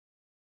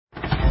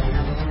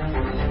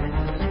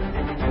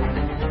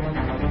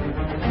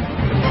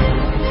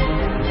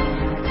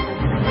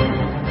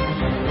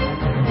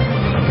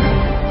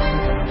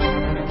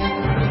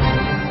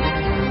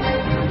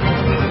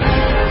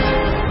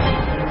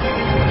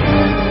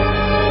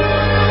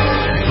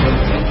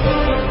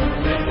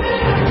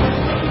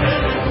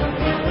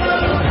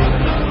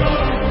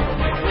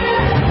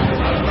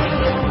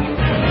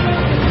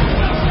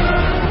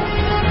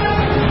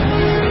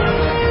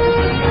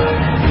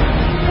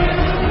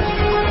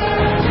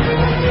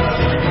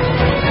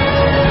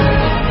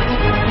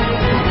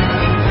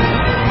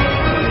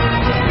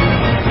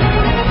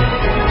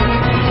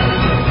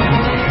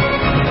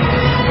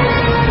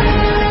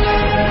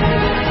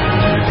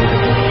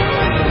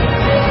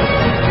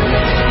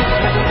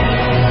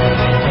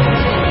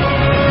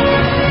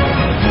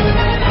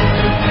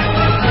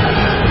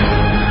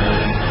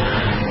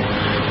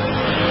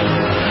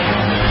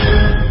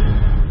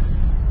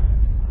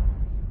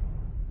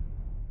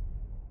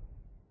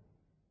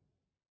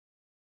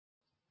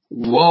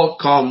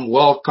Welcome,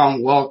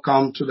 welcome,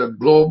 welcome to the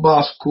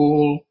Global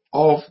School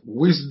of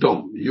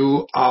Wisdom.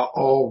 You are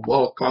all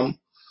welcome.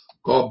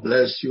 God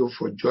bless you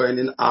for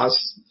joining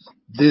us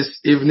this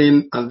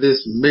evening and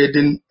this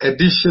maiden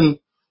edition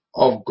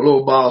of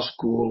Global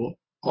School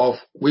of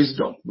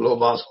Wisdom.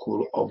 Global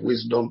School of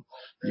Wisdom.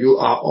 You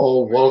are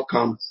all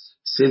welcome.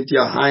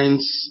 Cynthia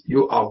Hines,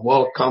 you are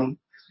welcome.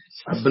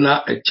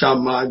 Abna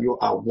Echama, you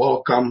are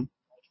welcome.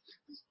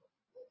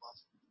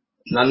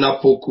 Nana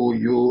Poku,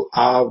 you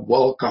are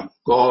welcome.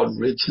 God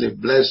richly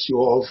bless you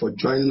all for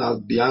joining us.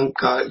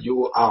 Bianca,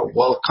 you are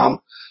welcome.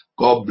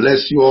 God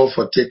bless you all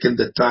for taking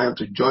the time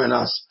to join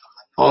us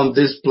on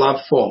this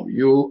platform.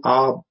 You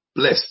are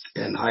blessed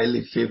and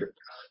highly favored.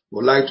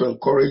 We'd like to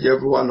encourage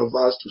every one of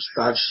us to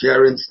start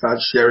sharing,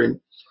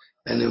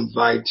 and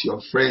invite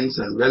your friends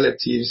and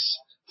relatives,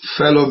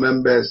 fellow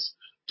members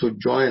to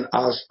join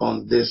us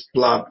on this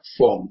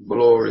platform.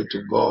 Glory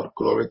to God.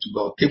 Glory to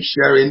God. Keep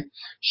sharing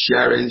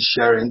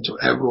to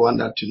everyone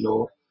that you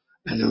know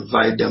and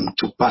invite them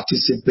to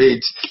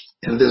participate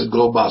in this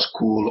Global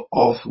School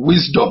of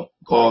Wisdom.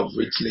 God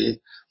richly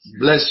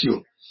bless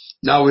you.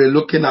 Now we're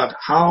looking at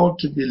how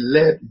to be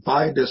led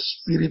by the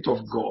Spirit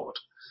of God.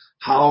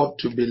 How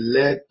to be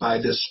led by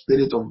the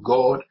Spirit of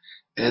God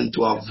and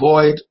to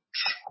avoid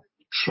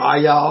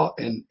trial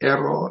and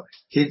error,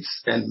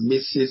 hits and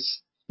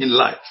misses in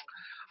life.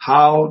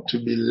 How to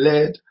be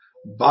led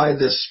by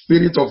the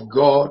Spirit of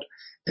God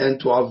and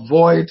to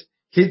avoid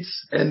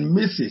hits and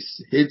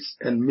misses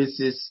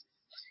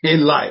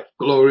in life.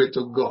 Glory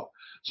to God.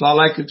 So I'd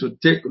like you to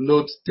take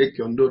notes, take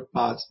your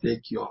notepads,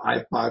 take your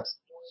iPads,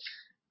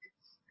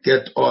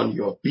 get on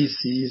your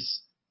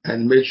PCs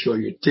and make sure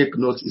you take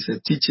notes.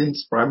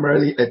 It's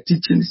primarily a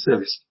teaching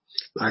service.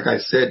 Like I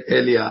said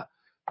earlier,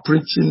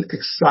 preaching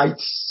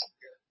excites,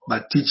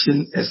 but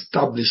teaching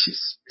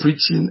establishes.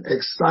 Preaching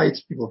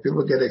excites people.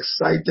 People get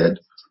excited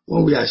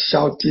when we are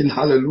shouting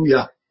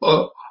hallelujah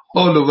all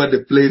over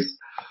the place.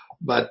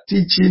 But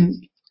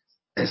teaching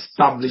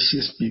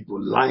establishes people,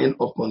 line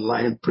upon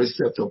line,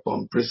 precept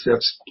upon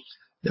precepts.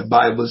 The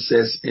Bible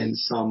says in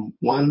Psalm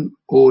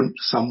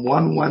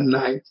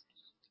 119,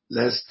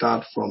 let's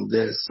start from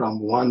there, Psalm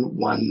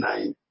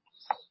 119,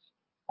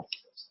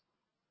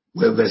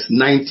 where verse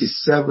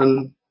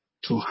 97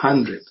 to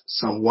 100.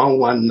 Psalm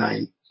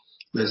 119.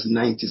 Verse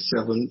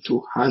 97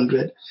 to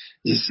 100,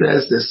 it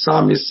says, the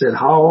psalmist said,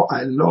 how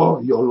I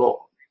love your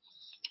law.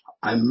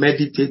 I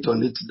meditate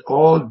on it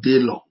all day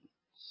long.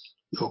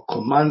 Your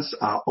commands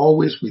are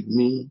always with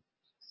me,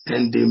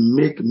 and they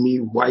make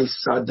me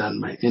wiser than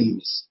my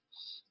enemies.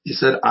 He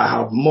said, I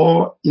have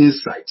more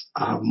insight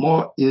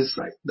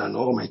than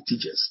all my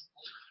teachers.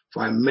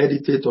 For I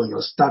meditate on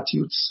your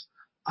statutes.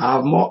 I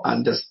have more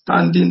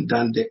understanding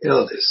than the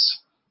elders,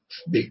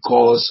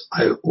 because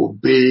I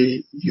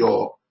obey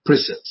your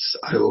precepts.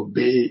 I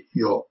obey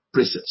your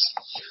precepts.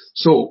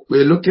 So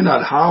we're looking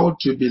at how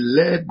to be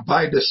led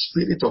by the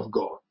Spirit of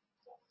God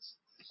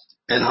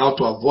and how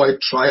to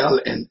avoid trial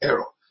and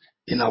error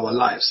in our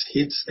lives,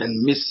 hits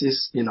and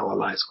misses in our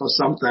lives. Because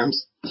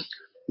sometimes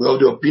we have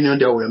the opinion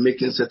that we're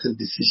making certain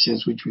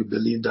decisions which we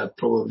believe that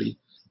probably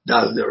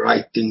that's the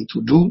right thing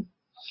to do,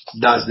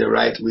 that's the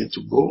right way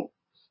to go,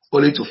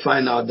 only to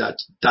find out that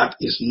that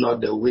is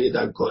not the way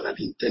that God had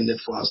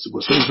intended for us to go.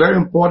 So it's very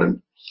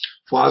important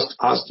for us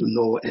to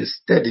know and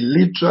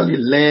literally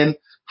learn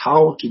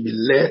how to be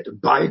led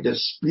by the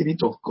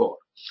Spirit of God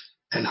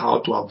and how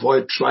to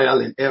avoid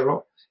trial and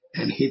error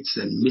and hits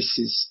and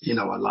misses in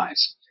our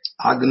lives.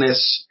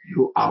 Agnes,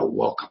 you are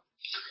welcome.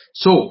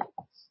 So,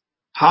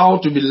 how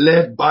to be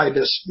led by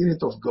the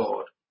Spirit of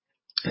God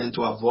and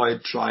to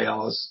avoid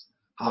trials,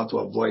 how to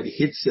avoid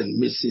hits and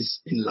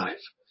misses in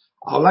life.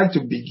 I would like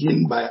to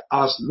begin by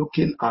us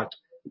looking at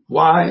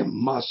why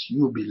must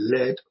you be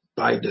led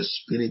by the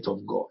Spirit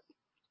of God.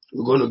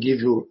 We're going to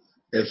give you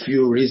a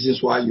few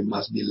reasons why you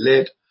must be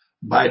led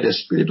by the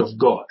Spirit of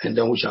God, and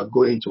then we shall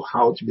go into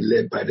how to be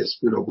led by the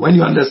Spirit of God. When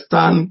you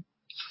understand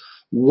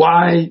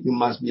why you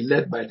must be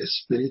led by the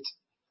Spirit,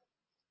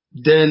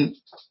 then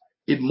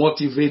it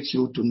motivates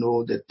you to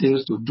know the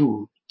things to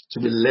do to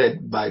be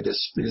led by the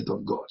Spirit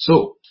of God.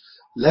 So,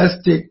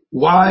 let's take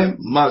why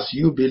must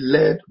you be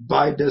led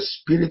by the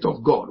Spirit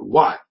of God?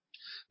 Why?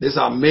 These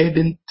are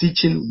midweek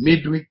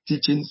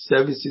teaching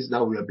services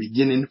that we are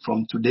beginning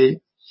from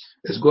today.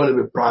 It's going to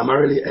be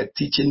primarily a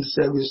teaching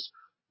service.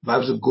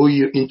 Bible will go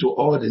you into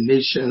all the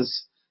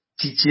nations,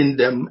 teaching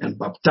them and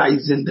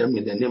baptizing them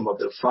in the name of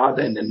the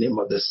Father, in the name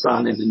of the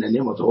Son, and in the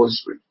name of the Holy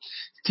Spirit.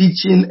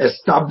 Teaching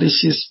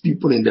establishes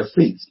people in the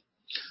faith.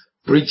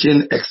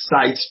 Preaching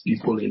excites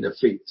people in the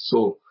faith.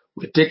 So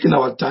we're taking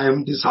our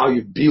time. This is how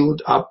you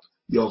build up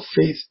your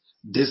faith.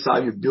 This is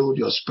how you build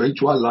your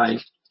spiritual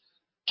life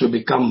to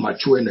become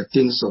mature in the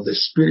things of the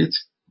Spirit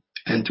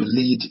and to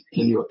lead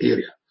in your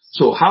area.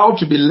 So how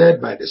to be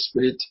led by the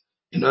Spirit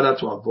in order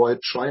to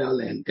avoid trial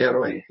and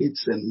error and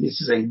hits and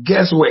misses and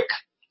guesswork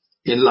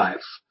in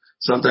life.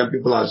 Sometimes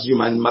people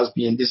assume I must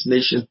be in this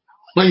nation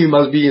when you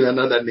must be in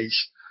another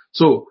nation.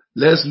 So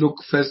let's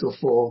look first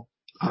of all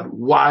at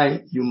why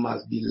you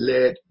must be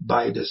led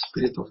by the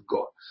Spirit of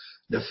God.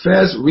 The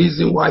first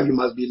reason why you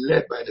must be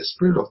led by the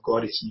Spirit of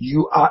God is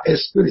you are a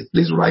spirit.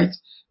 Please write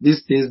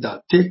these things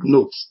down. Take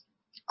notes.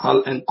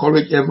 I'll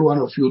encourage every one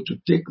of you to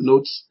take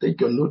notes,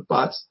 take your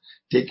notepads,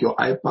 take your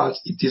iPads.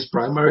 It is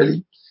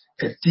primarily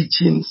a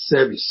teaching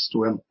service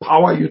to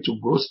empower you to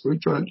grow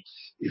spiritually.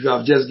 If you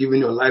have just given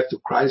your life to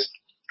Christ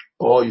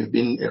or you've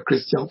been a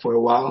Christian for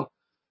a while,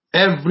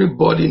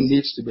 everybody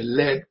needs to be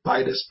led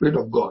by the Spirit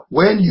of God.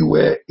 When you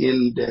were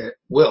in the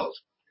world,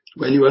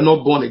 when you were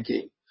not born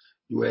again,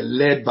 you were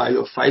led by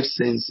your five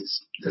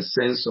senses: the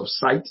sense of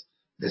sight,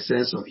 the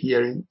sense of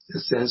hearing, the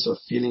sense of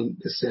feeling,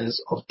 the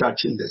sense of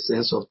touching, the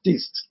sense of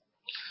taste.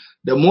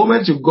 The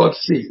moment you got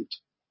saved,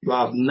 you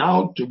have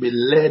now to be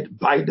led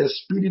by the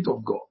Spirit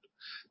of God.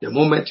 The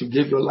moment you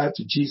gave your life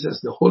to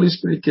Jesus, the Holy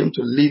Spirit came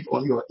to live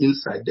on your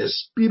inside. The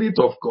Spirit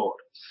of God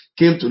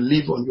came to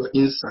live on your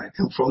inside.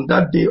 And from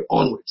that day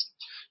onwards,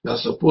 you are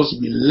supposed to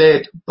be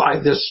led by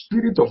the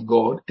Spirit of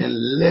God and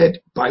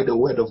led by the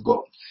Word of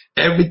God.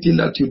 Everything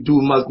that you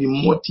do must be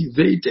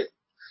motivated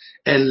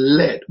and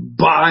led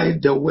by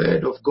the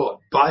Word of God,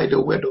 by the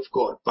Word of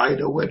God, by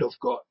the Word of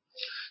God.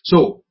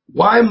 So,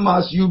 why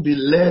must you be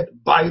led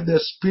by the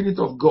Spirit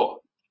of God?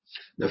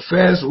 The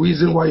first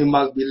reason why you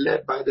must be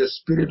led by the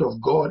Spirit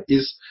of God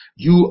is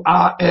you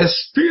are a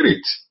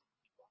spirit.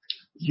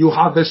 You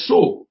have a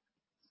soul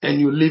and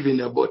you live in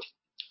a body.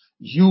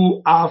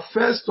 You are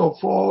first of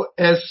all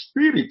a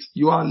spirit.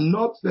 You are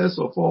not first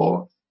of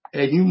all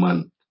a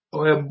human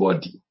or a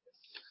body.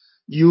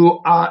 You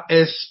are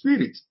a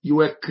spirit. You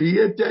were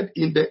created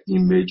in the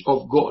image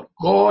of God.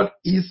 God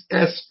is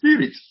a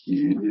spirit.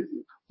 We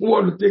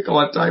want to take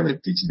our time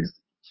and teach this.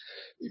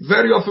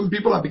 Very often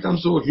people have become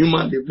so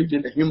human. They've lived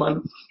in a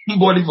human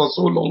body for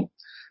so long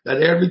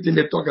that everything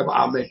they talk about,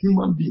 I'm a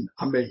human being.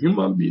 I'm a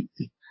human being.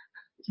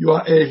 You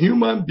are a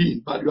human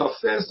being, but you are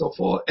first of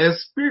all a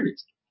spirit.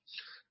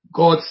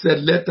 God said,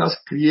 let us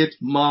create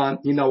man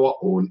in our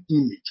own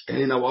image and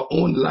in our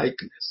own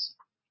likeness,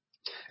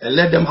 and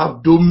let them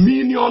have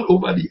dominion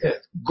over the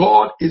earth.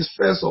 God is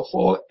first of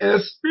all a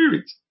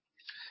spirit,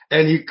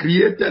 and he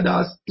created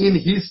us in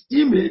his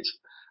image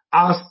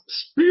as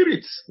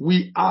spirits.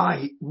 We are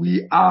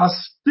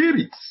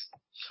spirits.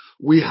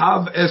 We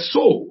have a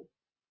soul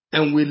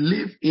and we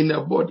live in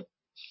a body.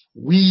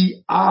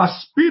 We are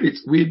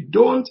spirits. We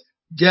don't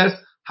just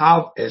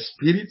have a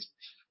spirit.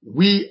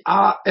 We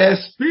are a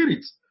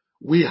spirit.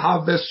 We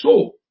have a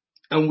soul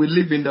and we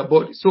live in the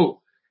body.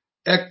 So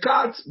a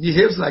cat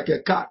behaves like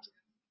a cat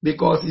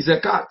because it's a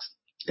cat.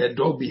 A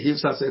dog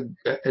behaves as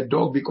a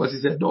dog because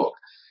it's a dog.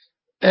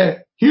 A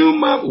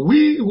human,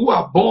 we who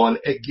are born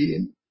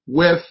again,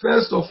 were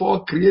first of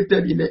all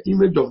created in the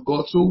image of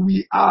God. So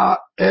we are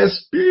a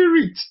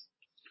spirit.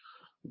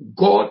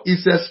 God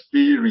is a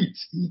spirit.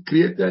 He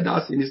created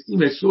us in his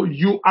image. So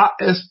you are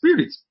a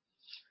spirit.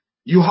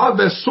 You have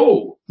a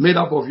soul made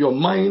up of your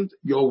mind,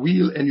 your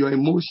will, and your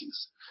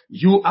emotions.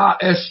 You are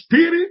a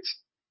spirit.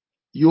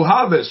 You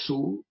have a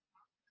soul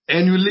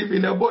and you live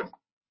in a body.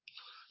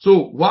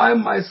 So why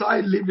must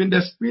I live in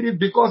the spirit?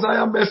 Because I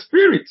am a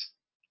spirit.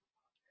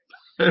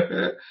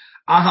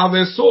 I have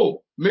a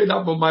soul made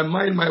up of my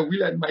mind, my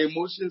will, and my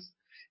emotions.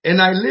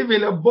 And I live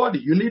in a body.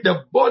 You need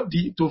a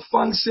body to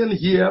function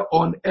here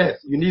on earth.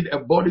 You need a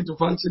body to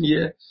function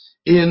here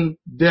in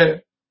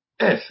the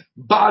earth.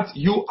 But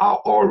you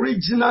are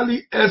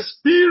originally a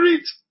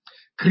spirit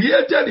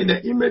created in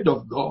the image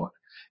of God.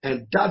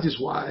 And that is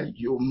why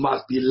you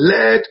must be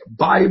led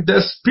by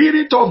the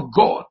Spirit of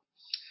God.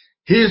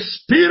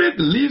 His Spirit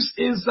lives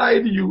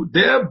inside you.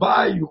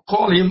 Thereby you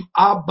call him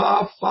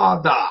Abba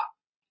Father.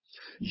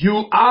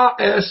 You are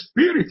a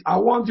spirit. I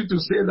want you to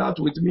say that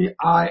with me.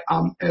 I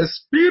am a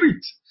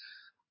spirit.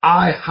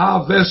 I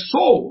have a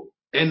soul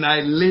and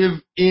I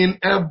live in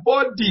a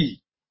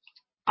body.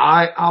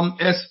 I am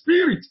a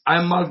spirit.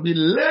 I must be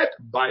led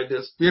by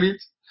the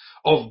Spirit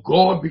of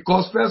God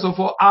because first of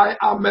all, I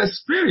am a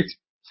spirit.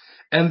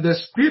 And the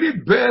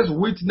Spirit bears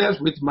witness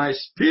with my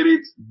spirit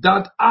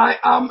that I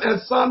am a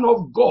son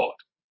of God.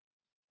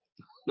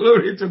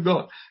 Glory to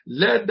God.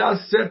 Let that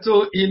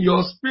settle in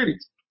your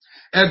spirit.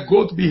 A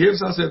goat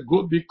behaves as a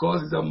goat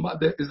because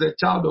it's a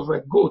child of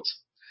a goat.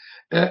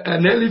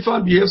 An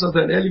elephant behaves as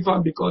an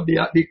elephant because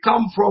they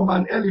come from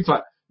an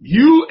elephant.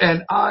 You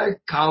and I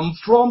come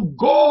from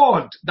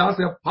God. That's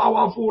a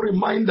powerful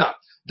reminder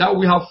that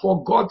we have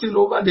forgotten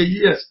over the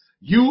years.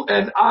 You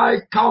and I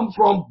come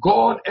from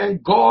God,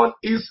 and God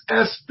is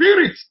a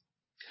spirit.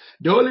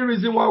 The only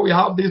reason why we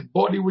have this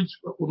body, which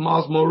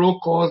Miles Monroe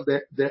calls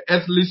the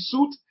earthly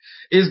suit,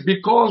 is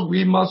because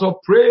we must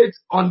operate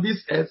on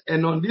this earth.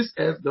 And on this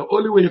earth, the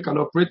only way you can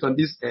operate on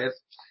this earth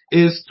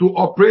is to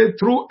operate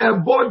through a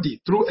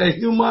body, through a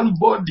human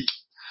body.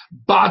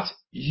 But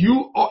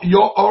your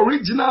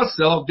original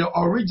self, the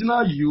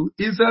original you,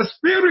 is a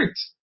spirit.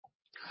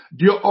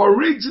 The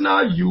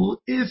original you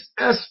is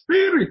a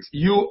spirit.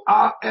 You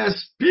are a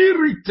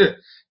spirit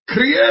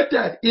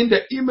created in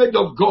the image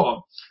of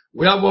God.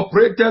 We have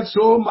operated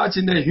so much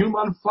in the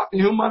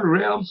human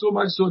realm, so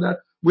much so that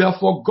We have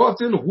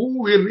forgotten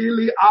who we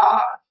really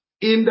are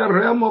in the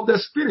realm of the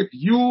spirit.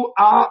 You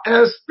are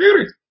a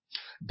spirit.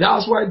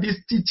 That's why these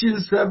teaching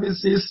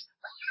services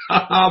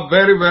are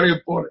very, very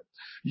important.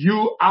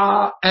 You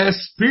are a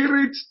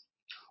spirit.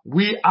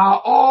 We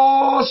are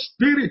all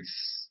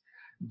spirits.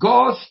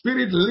 God's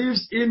spirit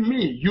lives in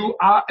me. You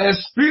are a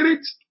spirit.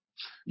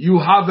 You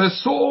have a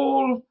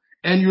soul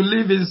and you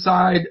live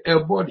inside a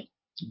body.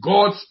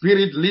 God's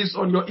spirit lives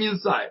on your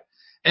inside.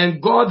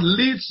 And God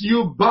leads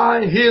you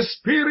by his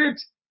spirit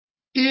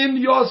in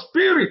your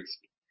spirit.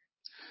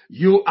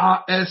 You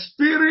are a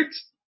spirit.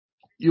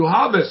 You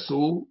have a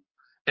soul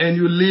and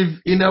you live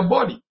in a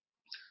body.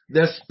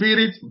 The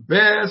spirit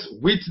bears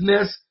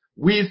witness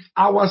with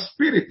our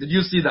spirit. Did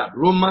you see that?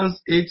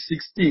 Romans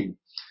 8:16.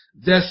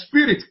 The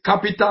spirit,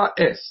 capital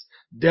S,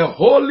 the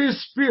Holy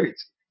Spirit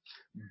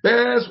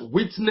bears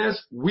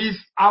witness with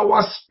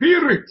our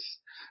spirit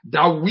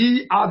that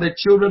we are the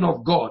children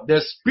of God.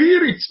 The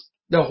spirit,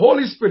 the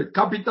Holy Spirit,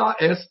 capital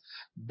S,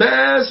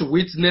 bears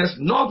witness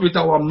not with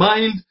our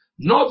mind,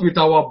 not with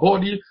our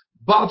body,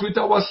 but with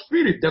our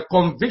spirit. The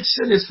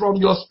conviction is from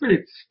your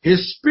spirit.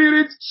 His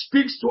spirit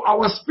speaks to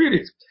our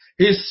spirit.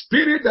 His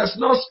spirit does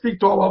not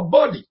speak to our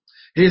body.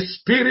 His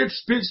spirit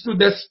speaks to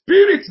the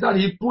spirit that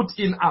he put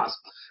in us.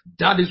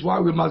 That is why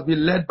we must be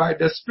led by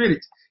the spirit.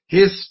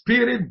 His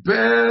spirit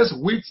bears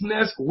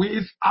witness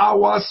with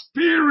our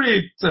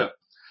spirit.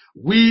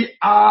 We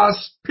are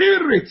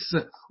spirits.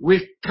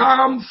 We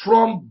come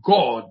from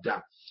God.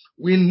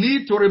 We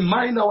need to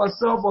remind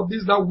ourselves of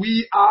this, that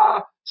we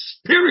are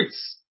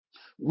spirits.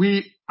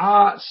 We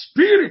are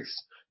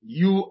spirits.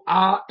 You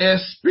are a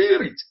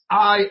spirit.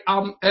 I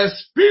am a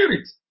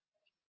spirit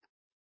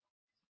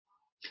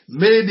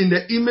made in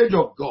the image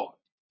of God.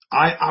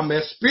 I am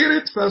a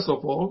spirit, first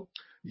of all.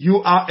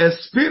 You are a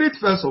spirit,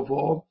 first of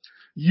all.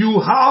 You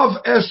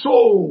have a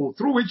soul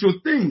through which you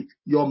think,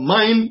 your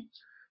mind,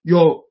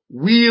 your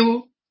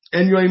will,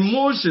 and your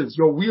emotions.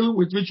 Your will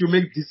with which you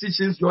make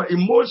decisions, your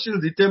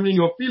emotions determine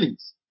your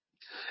feelings.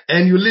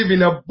 And you live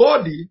in a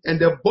body, and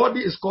the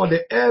body is called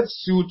the earth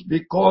suit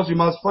because you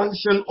must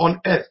function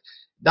on earth.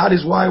 That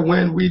is why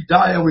when we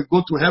die and we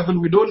go to heaven,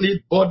 we don't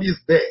need bodies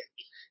there.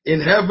 In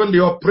heaven, they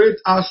operate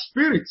as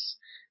spirits.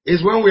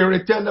 It's when we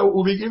return that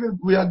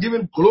we are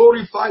given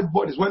glorified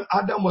bodies. When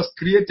Adam was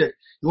created,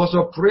 he was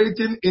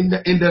operating in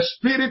the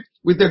spirit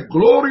with a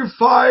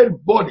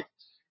glorified body.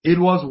 It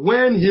was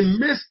when he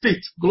missed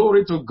it,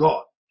 glory to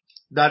God,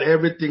 that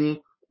everything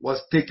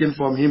was taken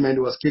from him and he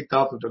was kicked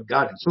out of the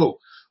garden. So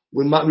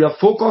we are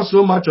focused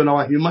so much on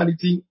our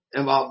humanity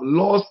and we have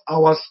lost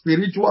our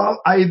spiritual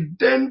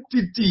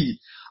identity.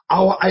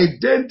 Our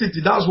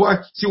identity. That's why,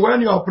 see, when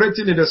you're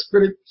operating in the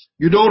spirit,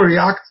 you don't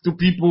react to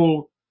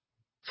people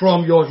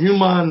from your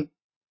human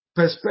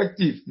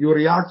perspective. You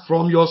react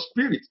from your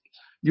spirit.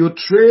 You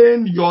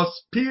train your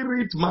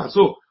spirit man.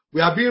 So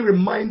we are being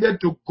reminded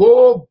to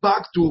go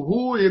back to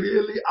who we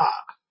really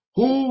are.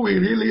 Who we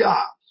really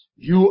are.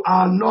 You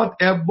are not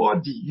a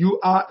body. You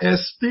are a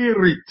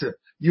spirit.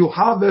 You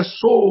have a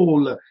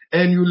soul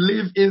and you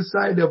live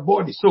inside a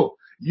body. So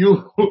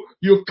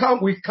we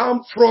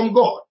come from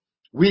God.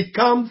 We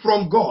come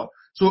from God.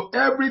 So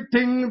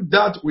everything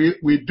that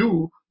we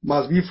do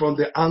must be from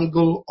the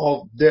angle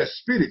of the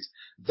spirit.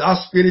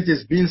 That spirit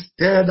is being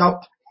stirred up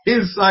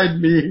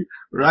inside me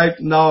right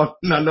now.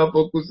 Nana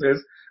Poku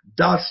says,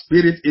 that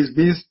spirit is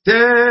being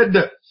stirred.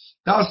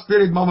 That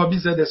spirit, Mama B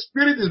said, the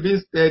spirit is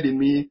being stirred in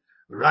me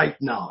right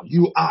now.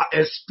 You are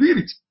a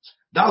spirit.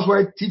 That's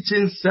why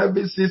teaching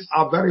services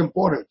are very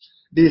important.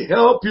 They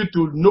help you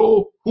to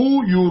know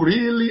who you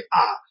really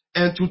are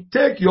and to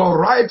take your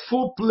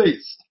rightful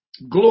place.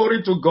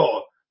 Glory to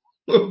God.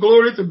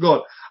 Glory to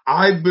God.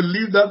 I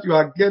believe that you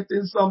are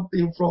getting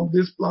something from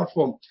this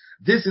platform.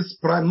 This is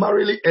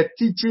primarily a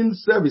teaching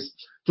service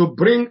to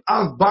bring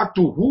us back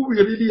to who we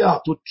really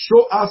are, to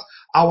show us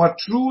our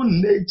true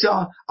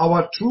nature,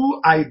 our true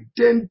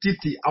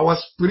identity, our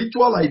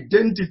spiritual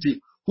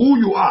identity, who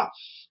you are.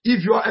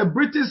 If you are a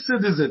British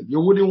citizen, you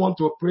wouldn't want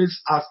to operate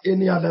as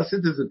any other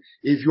citizen.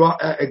 If you are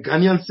a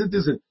Ghanaian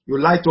citizen, you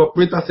like to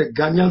operate as a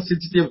Ghanaian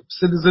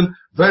citizen,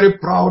 very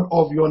proud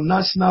of your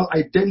national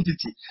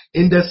identity.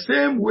 In the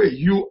same way,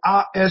 you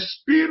are a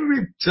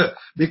spirit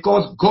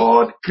because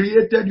God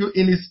created you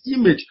in his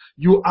image.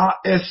 You are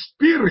a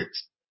spirit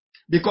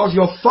because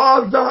your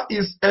father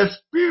is a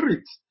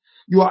spirit.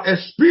 You are a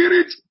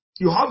spirit,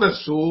 you have a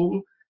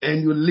soul,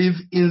 and you live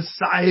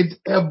inside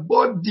a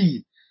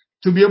body.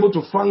 To be able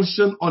to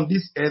function on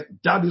this earth,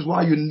 that is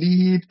why you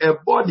need a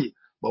body.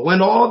 But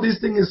when all these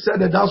things is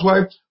said, that's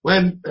why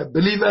when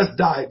believers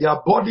die, their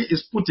body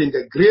is put in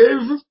the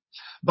grave,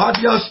 but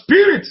their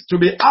spirit, to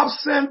be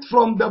absent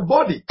from the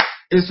body,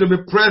 is to be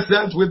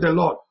present with the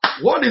Lord.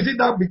 What is it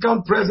that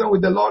becomes present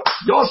with the Lord?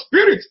 Your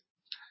spirit.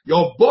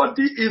 Your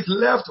body is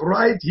left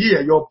right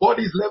here. Your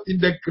body is left in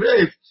the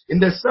grave, in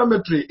the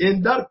cemetery,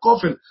 in that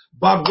coffin.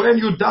 But when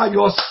you die,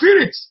 your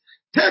spirit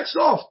takes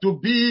off to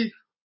be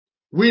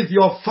with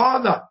your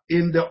father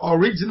in the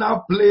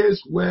original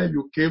place where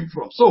you came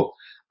from. So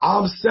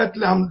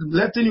I'm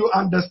letting you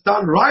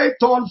understand right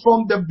on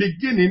from the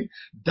beginning.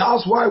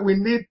 That's why we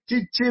need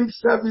teaching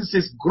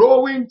services.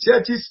 Growing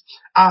churches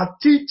are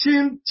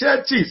teaching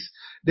churches.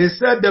 They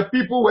said the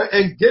people were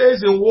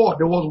engaged in war.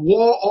 There was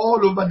war all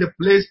over the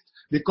place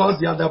because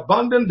they had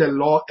abandoned the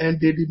law and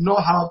they did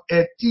not have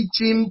a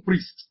teaching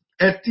priest.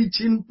 A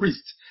teaching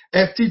priest.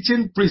 A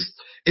teaching priest.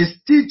 It's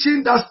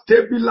teaching that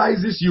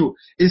stabilizes you.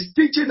 It's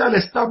teaching that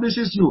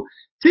establishes you.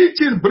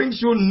 Teaching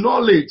brings you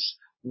knowledge,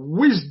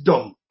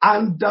 wisdom,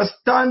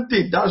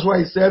 understanding. That's why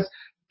it says,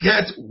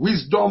 get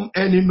wisdom,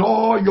 and in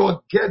all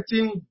you're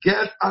getting,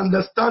 get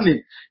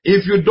understanding.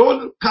 If you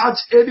don't catch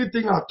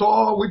anything at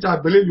all, which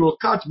I believe you'll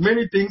catch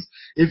many things,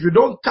 if you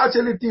don't catch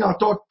anything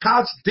at all,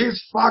 catch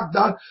this fact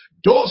that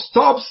don't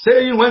stop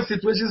saying when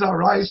situations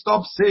arise,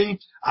 stop saying,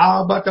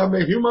 but I'm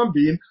a human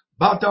being,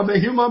 but I'm a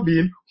human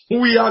being.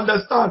 We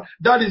understand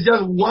that is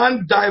just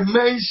one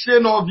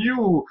dimension of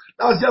you.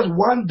 That's just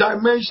one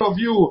dimension of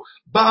you.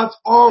 But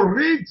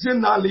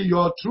originally,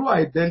 your true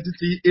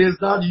identity is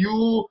that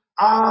you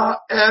are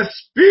a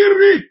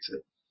spirit.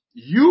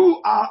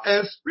 You are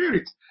a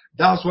spirit.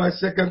 That's why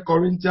 2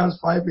 Corinthians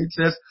 5:8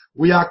 says,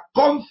 we are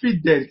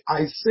confident,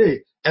 I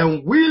say,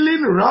 and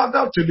willing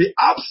rather to be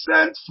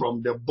absent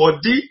from the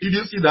body. Did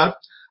you see that?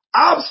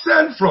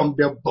 Absent from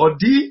the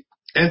body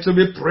and to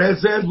be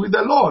present with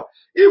the Lord.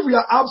 If we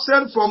are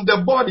absent from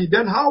the body,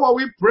 then how are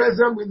we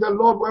present with the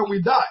Lord when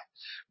we die?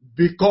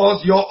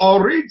 Because your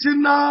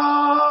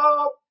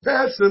original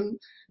person,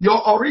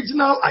 your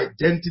original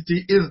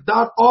identity is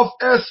that of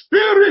a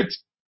spirit.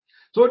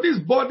 So this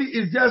body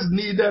is just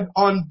needed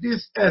on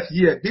this earth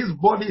here. This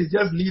body is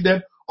just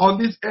needed on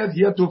this earth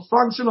here to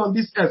function on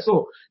this earth.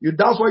 So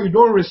that's why you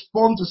don't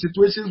respond to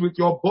situations with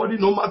your body,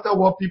 no matter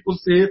what people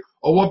say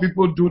or what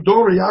people do.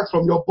 Don't react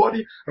from your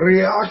body,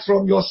 react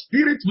from your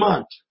spirit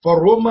man.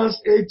 For Romans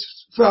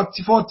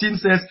 8:14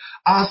 says,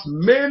 as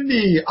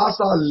many as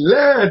are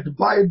led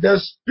by the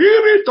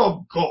Spirit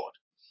of God,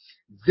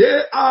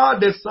 they are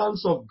the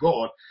sons of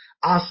God.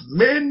 As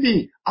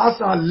many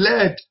as are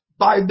led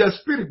by the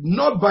Spirit,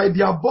 not by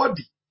their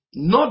body,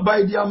 not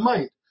by their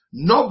mind,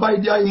 not by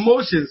their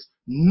emotions,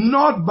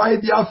 not by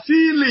their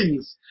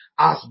feelings.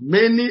 As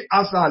many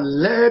as are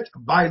led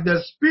by the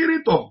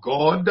Spirit of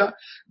God,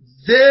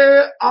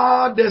 they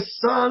are the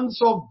sons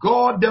of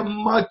God, the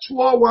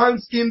mature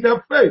ones in the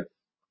faith.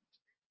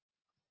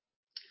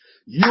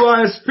 You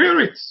are a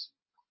spirit.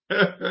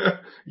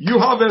 You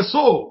have a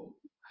soul.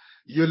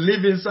 You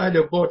live inside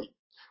a body.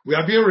 We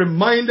are being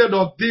reminded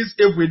of this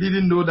if we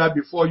didn't know that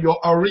before. Your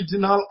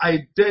original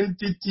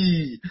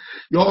identity.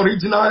 Your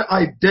original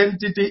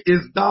identity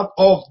is that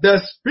of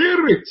the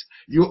spirit.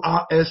 You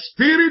are a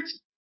spirit.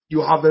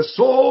 You have a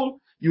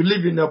soul. You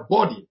live in a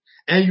body.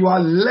 And you are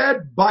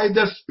led by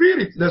the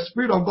Spirit. The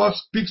Spirit of God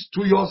speaks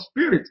to your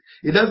spirit.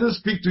 It doesn't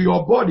speak to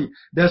your body.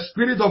 The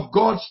Spirit of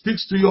God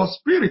speaks to your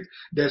spirit.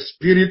 The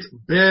Spirit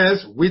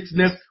bears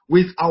witness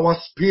with our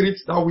spirit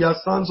that we are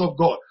sons of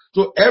God.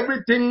 So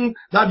everything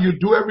that you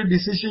do, every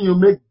decision you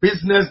make,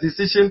 business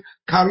decision,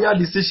 career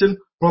decision,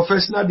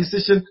 professional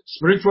decision,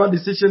 spiritual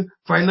decision,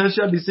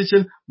 financial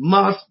decision,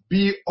 must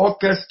be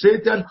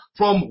orchestrated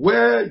from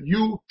where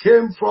you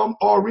came from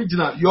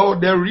originally. You're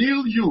the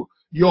real you.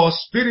 Your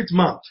spirit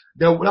man.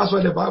 That's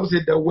why the Bible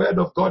says the word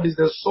of God is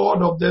the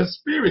sword of the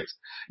spirit.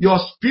 Your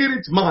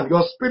spirit man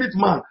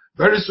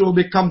very soon will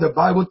become, the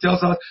Bible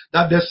tells us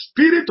that the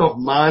spirit of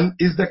man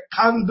is the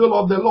candle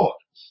of the Lord.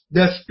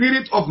 The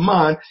spirit of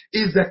man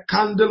is the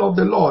candle of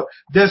the Lord.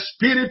 The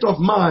spirit of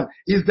man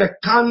is the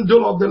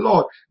candle of the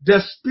Lord. The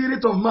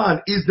spirit of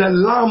man is the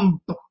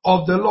lamp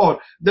of the Lord.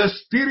 The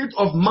spirit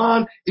of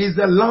man is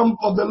the lamp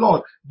of the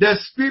Lord. The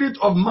spirit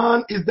of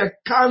man is the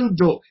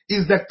candle,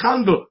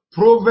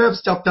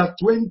 Proverbs chapter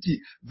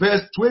 20,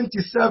 verse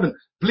 27.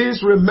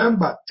 Please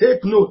remember,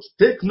 take notes,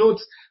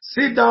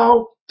 sit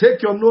down,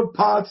 take your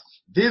notepads.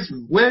 This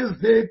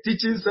Wednesday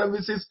teaching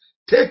services,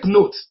 take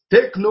notes,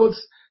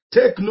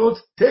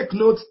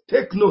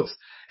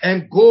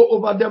 and go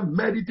over them,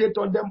 meditate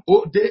on them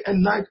day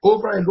and night,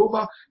 over and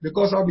over,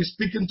 because I'll be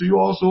speaking to you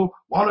also.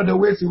 One of the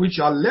ways in which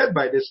you are led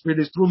by the Spirit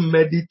is through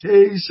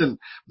meditation.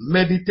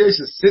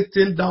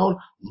 Sitting down,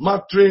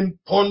 muttering,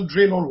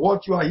 pondering on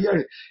what you are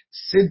hearing.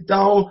 Sit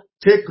down,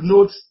 take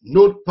notes,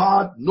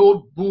 notepad,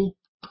 notebook,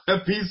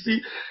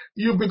 PC.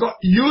 You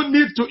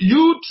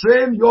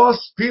train your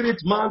spirit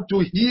man to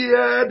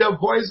hear the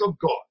voice of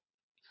God.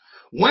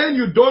 When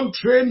you don't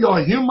train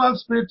your human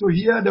spirit to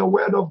hear the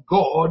word of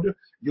God,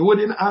 you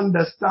wouldn't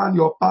understand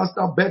your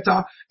pastor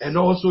better, and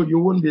also you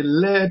wouldn't be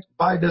led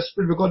by the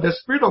Spirit, because the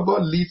Spirit of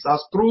God leads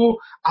us through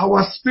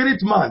our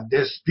spirit man.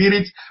 The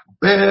Spirit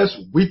bears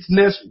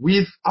witness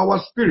with our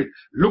spirit.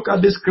 Look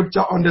at this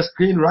scripture on the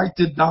screen, write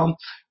it down.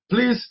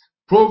 Please,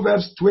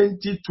 Proverbs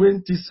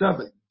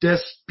 20:27. The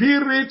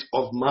spirit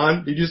of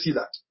man, did you see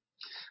that?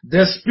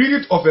 The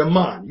spirit of a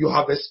man, you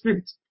have a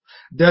spirit.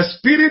 The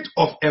spirit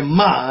of a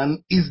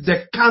man is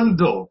the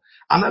candle.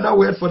 Another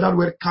word for that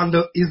word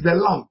candle is the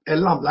lamp. A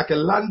lamp, like a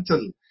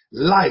lantern,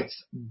 light,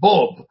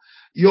 bulb.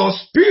 Your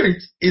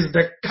spirit is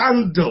the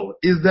candle,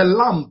 is the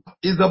lamp,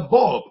 is the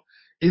bulb.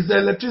 It's the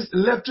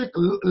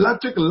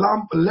electric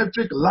lamp,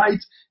 electric light,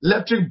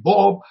 electric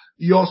bulb.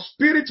 Your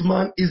spirit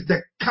man is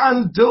the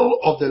candle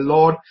of the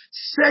Lord,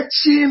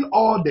 searching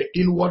all the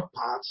inward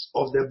parts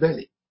of the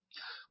belly.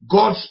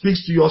 God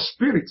speaks to your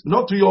spirit,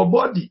 not to your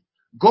body.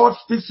 God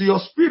speaks to your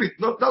spirit.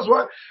 That's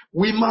why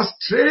we must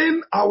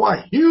train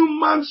our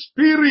human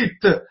spirit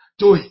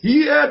to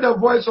hear the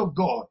voice of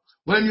God.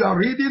 When you are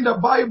reading the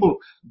Bible,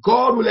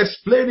 God will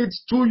explain it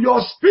to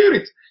your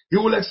spirit. He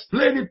will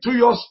explain it to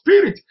your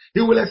spirit. He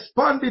will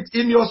expand it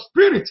in your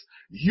spirit.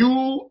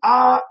 You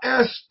are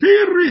a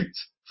spirit,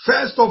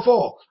 first of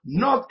all,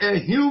 not a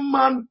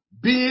human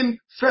being,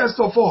 first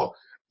of all.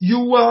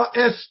 You are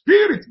a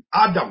spirit.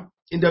 Adam,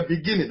 in the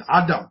beginning,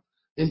 Adam,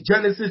 in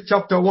Genesis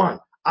chapter 1,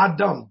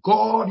 Adam,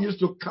 God used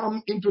to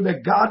come into the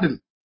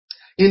garden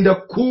in the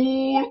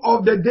cool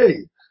of the day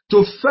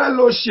to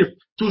fellowship,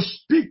 to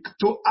speak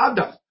to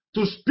Adam,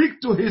 to speak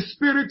to his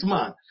spirit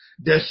man.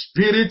 The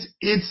spirit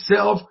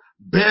itself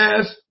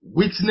bears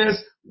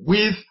witness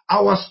with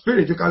our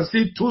spirit. You can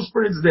see two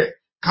spirits there.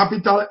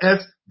 Capital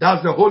S,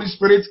 that's the Holy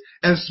Spirit,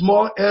 and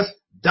small s,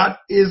 that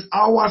is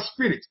our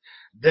spirit.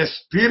 The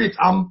spirit,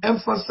 I'm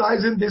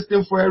emphasizing this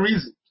thing for a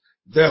reason.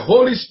 The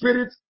Holy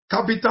Spirit,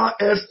 capital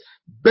S,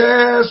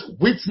 bears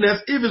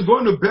witness. If it's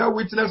going to bear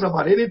witness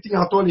about anything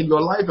at all in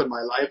your life and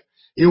my life,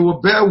 it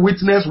will bear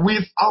witness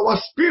with our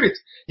spirit.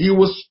 He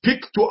will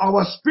speak to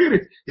our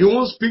spirit. He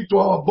won't speak to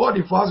our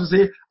body for us to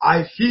say,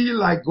 I feel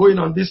like going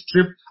on this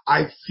trip.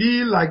 I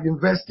feel like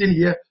investing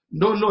here.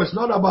 No, it's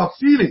not about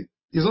feeling.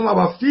 It's not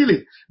about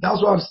feeling.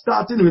 That's what I'm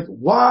starting with.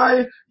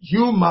 Why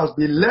you must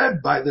be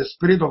led by the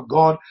Spirit of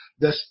God.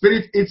 The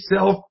Spirit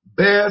itself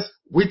bears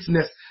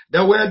witness.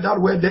 That word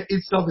the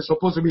itself is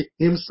supposed to be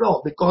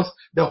himself, because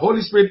the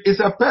Holy Spirit is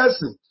a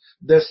person.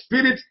 The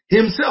Spirit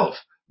himself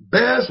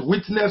bears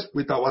witness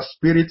with our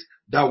spirit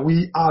that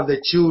we are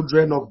the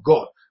children of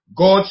God.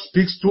 God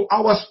speaks to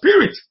our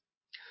spirit.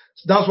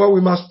 That's why we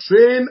must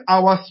train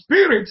our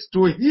spirit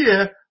to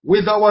hear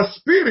with our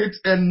spirit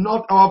and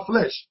not our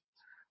flesh.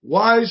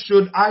 Why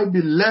should I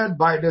be led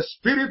by the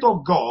Spirit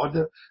of God?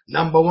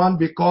 Number one,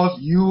 because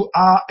you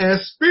are a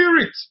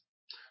spirit.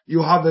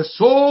 You have a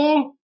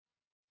soul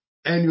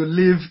and you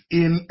live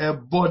in a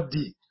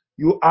body.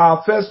 You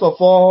are, first of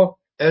all,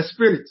 a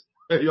spirit.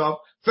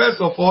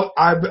 First of all,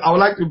 I would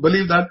like to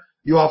believe that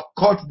you have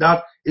caught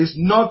that it's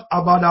not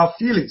about our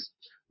feelings.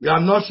 We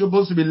are not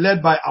supposed to be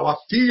led by our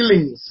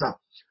feelings.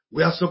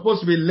 We are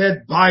supposed to be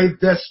led by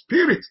the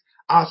Spirit.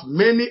 As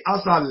many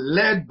as are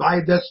led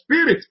by the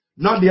Spirit,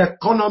 not the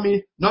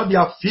economy, not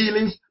their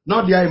feelings,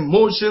 not their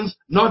emotions,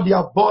 not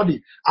their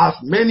body. As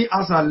many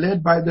as are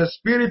led by the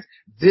Spirit,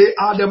 they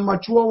are the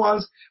mature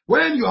ones.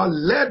 When you are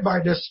led by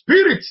the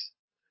Spirit,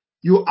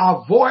 you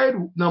avoid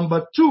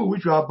number two,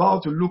 which you are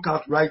about to look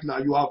at right now.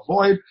 You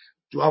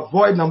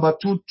avoid number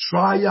two,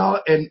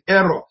 trial and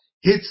error,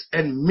 hits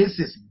and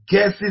misses,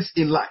 guesses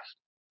in life.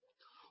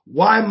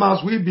 Why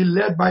must we be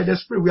led by the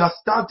Spirit? We are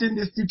starting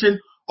this teaching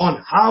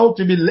on how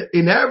to be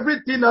in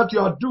everything that you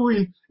are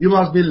doing. You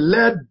must be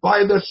led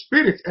by the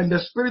Spirit, and the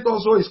Spirit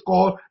also is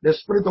called the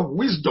Spirit of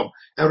wisdom.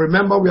 And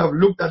remember, we have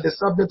looked at the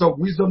subject of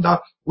wisdom,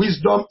 that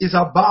wisdom is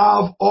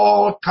above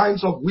all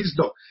kinds of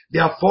wisdom.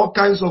 There are four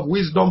kinds of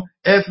wisdom: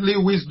 earthly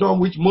wisdom,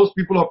 which most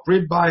people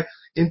operate by;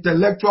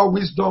 intellectual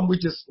wisdom,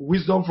 which is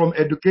wisdom from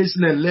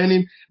education and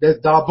learning; there's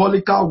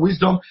diabolical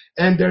wisdom;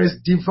 and there is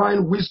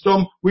divine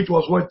wisdom, which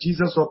was what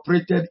Jesus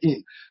operated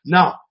in.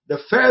 Now, the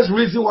first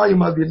reason why you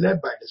must be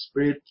led by the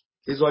Spirit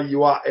is that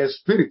you are a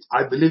spirit.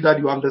 I believe that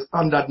you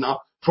understand that now.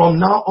 From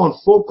now on,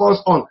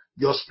 focus on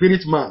your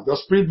spirit man. Your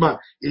spirit man.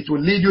 It will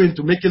lead you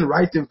into making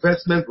right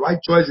investments, right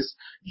choices.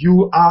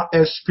 You are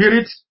a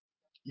spirit,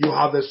 you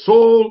have a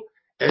soul,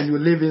 and you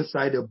live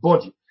inside a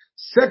body.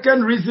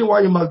 Second reason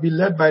why you must be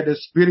led by the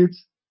Spirit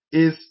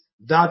is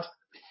that,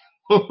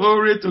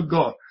 glory to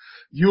God.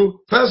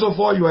 First of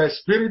all, you are a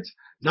spirit.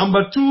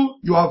 Number two,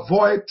 you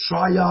avoid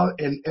trial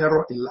and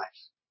error in life.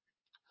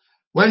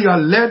 When you are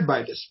led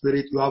by the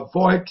Spirit, you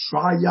avoid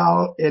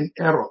trial and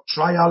error.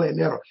 Trial and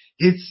error.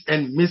 Hits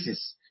and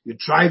misses. You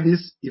try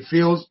this, it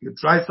fails. You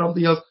try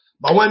something else.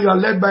 But when you are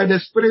led by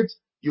the Spirit,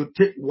 you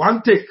take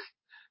one take.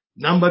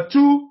 Number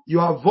two,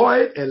 you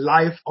avoid a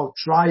life of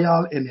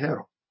trial and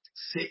error.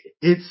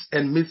 Hits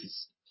and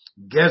misses.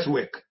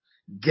 Guesswork.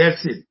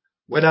 Guessing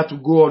whether to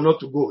go or not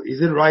to go.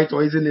 Is it right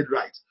or isn't it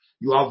right?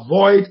 You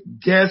avoid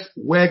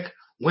guesswork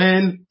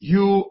when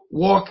you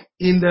walk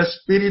in the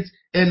Spirit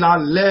and are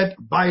led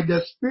by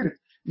the Spirit.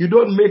 You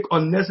don't make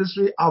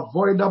unnecessary,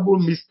 avoidable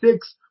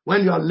mistakes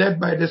when you are led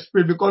by the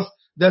Spirit, because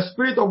the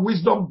Spirit of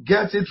wisdom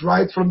gets it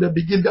right from the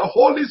beginning. The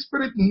Holy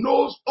Spirit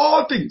knows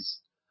all things.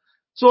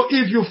 So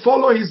if you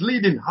follow His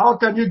leading, how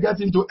can you get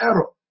into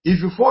error?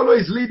 If you follow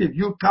His leading,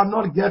 you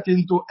cannot get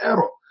into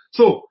error.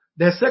 So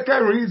the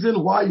second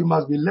reason why you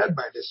must be led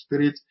by the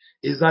Spirit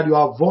is that you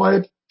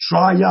avoid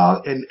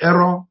trial and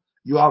error.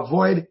 You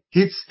avoid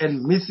hits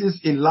and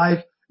misses in life.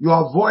 You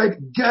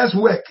avoid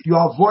guesswork. You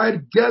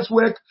avoid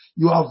guesswork.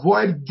 You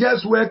avoid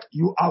guesswork.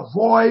 You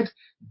avoid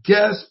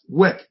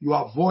guesswork. You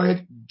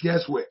avoid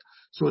guesswork.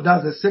 So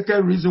that's the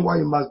second reason why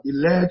you must be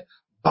led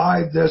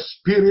by the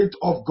Spirit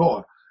of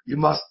God. You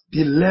must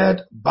be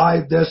led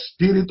by the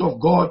Spirit of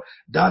God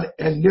that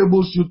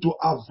enables you to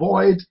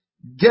avoid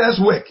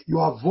guesswork. You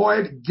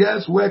avoid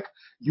guesswork.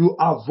 You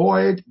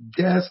avoid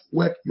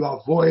guesswork. You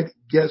avoid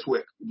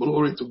guesswork.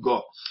 Glory to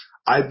God.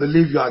 I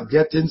believe you are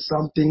getting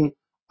something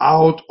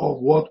out of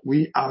what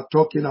we are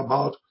talking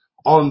about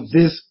on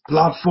this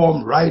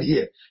platform right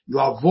here. You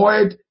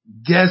avoid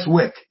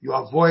guesswork. You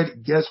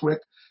avoid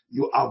guesswork.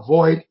 You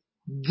avoid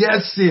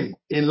guessing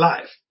in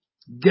life.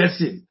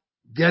 Guessing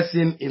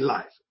in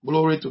life.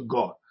 Glory to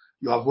God.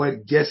 You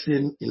avoid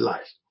guessing in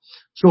life.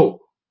 So,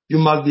 you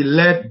must be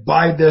led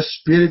by the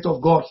Spirit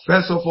of God.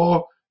 First of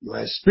all, you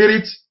are a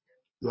spirit,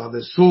 you have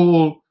a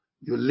soul,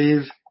 you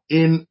live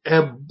in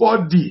a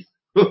body.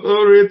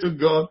 Glory to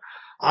God.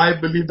 I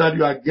believe that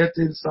you are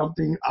getting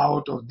something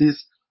out of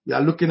this. We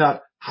are looking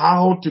at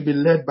how to be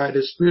led by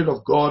the Spirit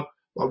of God,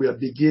 but we are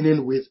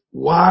beginning with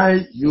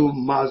why you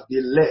must be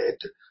led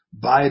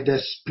by the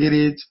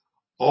Spirit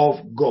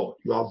of God.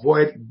 You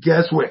avoid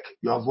guesswork.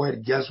 You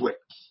avoid guesswork.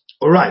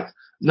 All right.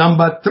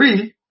 Number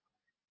 3,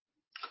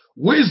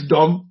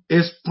 wisdom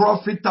is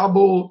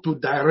profitable to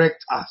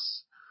direct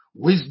us.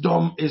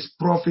 Wisdom is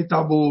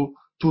profitable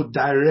to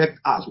direct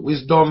us.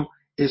 Wisdom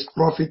is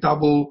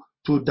profitable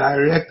to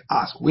direct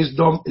us.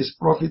 Wisdom is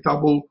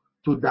profitable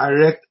to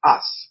direct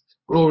us.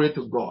 Glory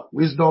to God.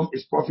 Wisdom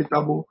is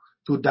profitable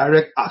to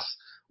direct us.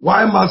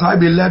 Why must I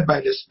be led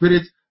by the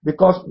Spirit?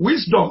 Because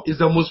wisdom is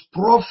the most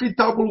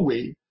profitable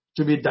way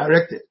to be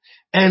directed.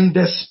 And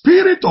the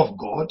Spirit of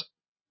God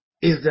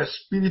is the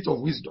Spirit of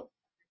wisdom.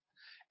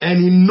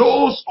 And He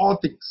knows all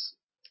things.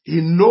 He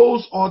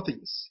knows all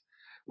things.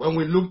 When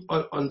we look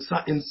on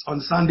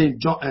Sunday in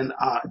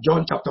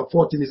John chapter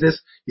 14, it says,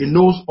 He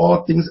knows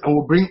all things and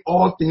will bring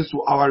all things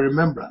to our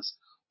remembrance.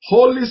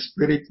 Holy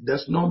Spirit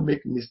does not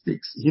make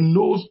mistakes. He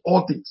knows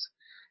all things.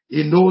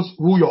 He knows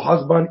who your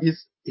husband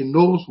is. He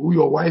knows who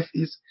your wife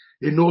is.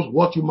 He knows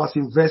what you must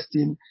invest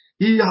in.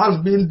 He has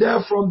been there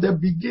from the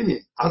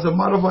beginning. As a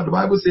matter of fact, the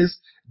Bible says,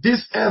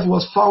 this earth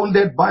was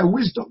founded by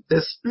wisdom,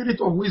 the Spirit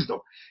of wisdom.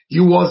 He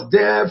was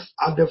there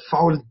at the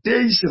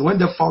foundation, when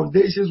the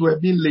foundations were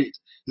being laid.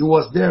 He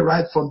was there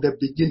right from the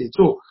beginning.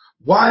 So,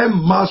 why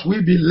must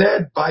we be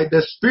led by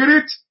the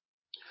Spirit?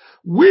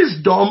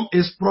 Wisdom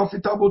is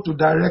profitable to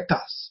direct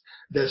us.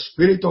 The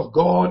Spirit of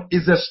God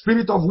is the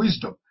Spirit of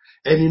wisdom,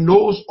 and He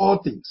knows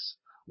all things.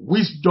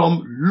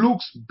 Wisdom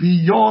looks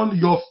beyond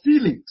your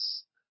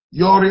feelings,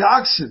 your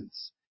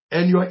reactions,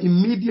 and your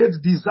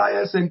immediate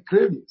desires and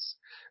cravings.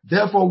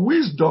 Therefore,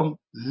 wisdom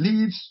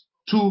leads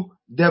to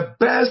the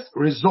best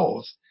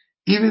results,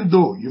 even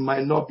though you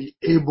might not be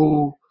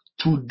able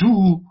to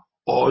do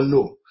or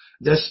know.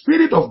 The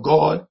Spirit of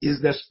God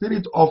is the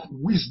Spirit of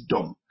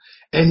wisdom,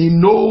 and He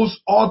knows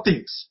all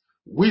things.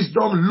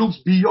 Wisdom looks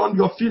beyond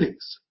your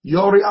feelings,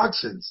 your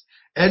reactions,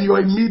 and your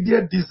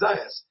immediate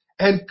desires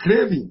and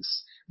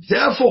cravings.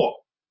 Therefore,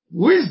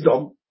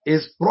 wisdom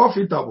is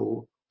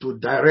profitable to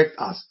direct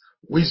us.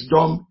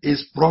 Wisdom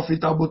is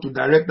profitable to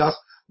direct us.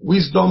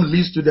 Wisdom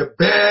leads to the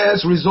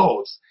best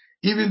results,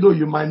 even though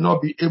you might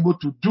not be able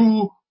to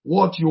do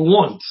what you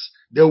want,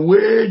 the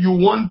way you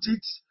want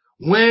it,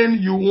 when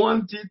you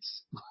want it.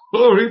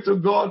 Glory to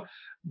God.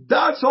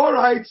 That's all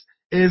right.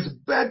 It's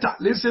better.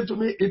 Listen to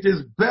me. It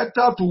is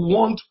better to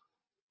want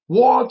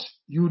what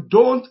you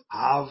don't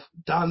have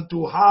than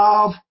to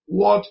have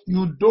what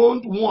you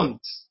don't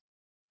want.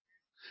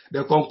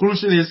 The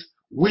conclusion is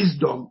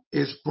wisdom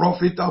is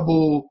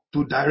profitable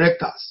to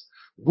direct us.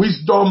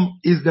 Wisdom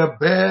is the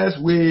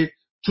best way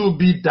to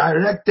be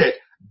directed.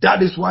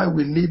 That is why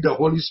we need the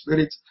Holy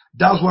Spirit.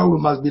 That's why we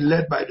must be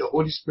led by the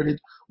Holy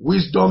Spirit.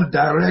 Wisdom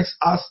directs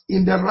us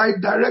in the right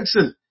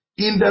direction.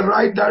 In the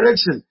right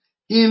direction.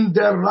 In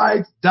the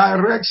right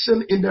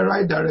direction. In the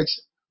right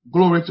direction.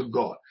 Glory to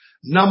God.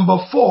 Number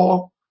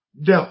 4,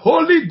 the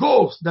Holy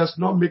Ghost does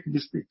not make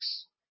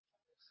mistakes.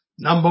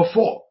 Number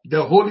 4,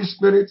 the Holy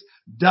Spirit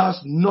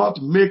does not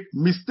make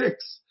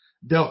mistakes.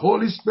 The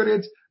Holy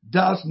Spirit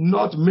does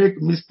not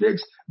make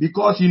mistakes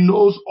because He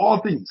knows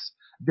all things.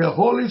 The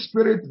Holy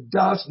Spirit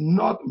does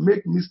not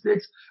make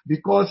mistakes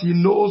because He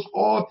knows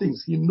all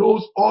things. He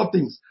knows all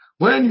things.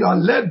 When you are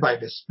led by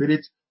the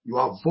Spirit, you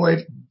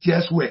avoid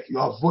guesswork. You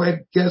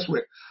avoid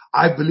guesswork.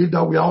 I believe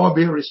that we are all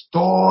being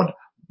restored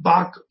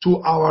back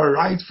to our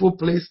rightful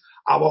place,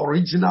 our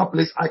original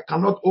place. I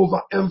cannot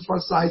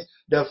overemphasize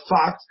the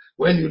fact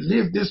when you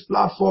leave this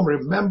platform,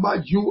 remember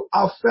you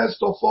are first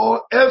of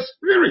all a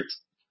spirit.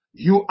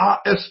 You are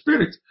a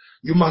spirit.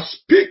 You must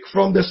speak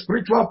from the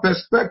spiritual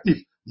perspective,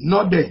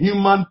 not the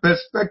human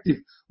perspective.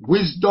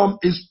 Wisdom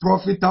is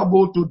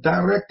profitable to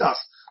direct us.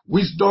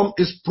 Wisdom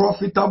is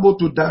profitable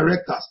to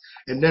direct us.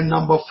 And then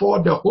number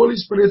 4, the Holy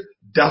Spirit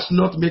does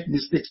not make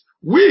mistakes.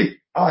 We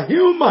are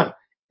human.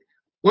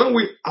 When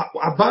we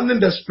abandon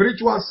the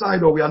spiritual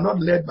side or we are not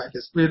led by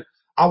the Spirit,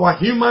 our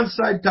human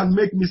side can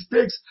make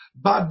mistakes,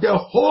 but the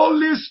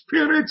Holy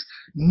Spirit,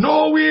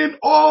 knowing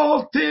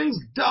all things,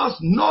 does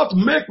not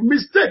make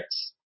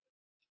mistakes.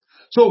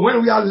 So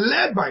when we are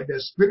led by the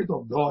Spirit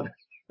of God,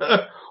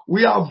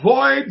 We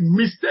avoid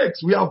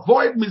mistakes. We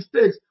avoid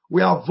mistakes.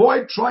 We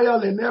avoid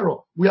trial and error.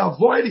 We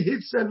avoid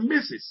hits and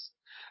misses.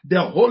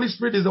 The Holy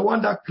Spirit is the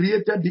one that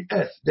created the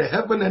earth, the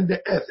heaven and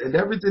the earth, and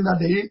everything that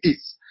therein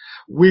is.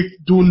 We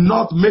do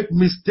not make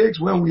mistakes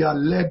when we are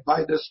led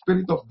by the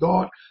Spirit of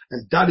God,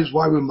 and that is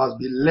why we must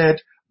be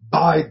led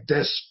by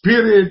the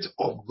Spirit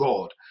of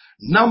God.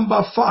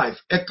 Number 5,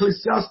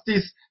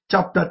 Ecclesiastes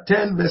chapter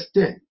 10 verse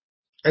 10.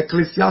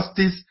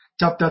 Ecclesiastes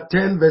chapter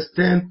 10 verse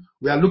 10.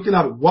 We are looking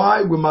at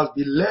why we must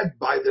be led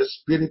by the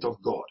Spirit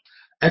of God.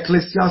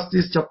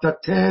 Ecclesiastes chapter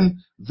 10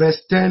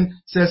 verse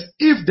 10 says,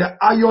 if the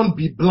iron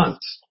be blunt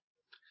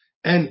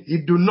and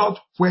he do not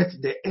whet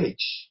the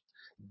edge,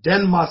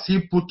 then must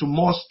he put to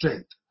more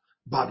strength.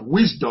 But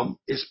wisdom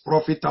is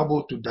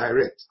profitable to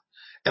direct.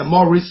 A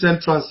more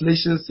recent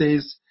translation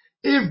says,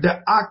 if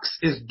the axe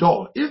is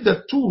dull, if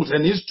the tools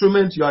and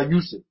instruments you are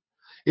using,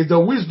 if the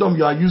wisdom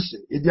you are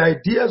using, if the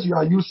ideas you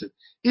are using,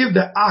 if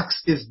the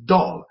axe is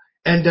dull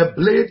and the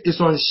blade is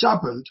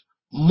unsharpened,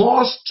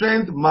 more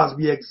strength must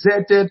be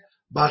exerted,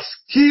 but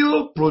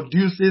skill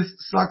produces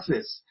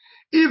success.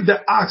 If the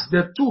axe,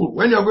 the tool,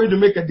 when you are going to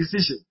make a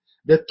decision,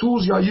 the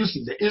tools you are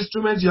using, the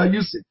instruments you are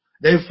using,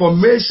 the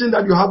information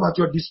that you have at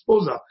your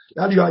disposal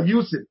that you are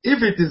using,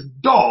 if it is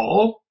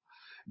dull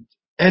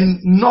and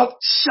not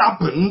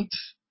sharpened,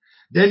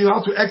 then you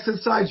have to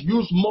exercise,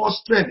 use more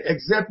strength,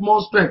 exert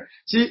more strength.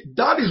 See,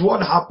 that is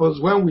what happens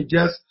when we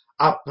just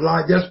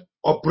apply, just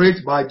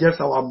operate by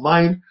just our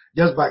mind,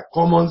 just by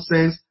common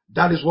sense.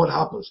 That is what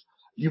happens.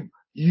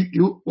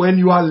 When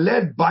you are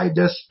led by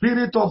the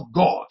Spirit of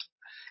God,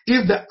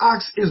 if the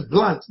axe is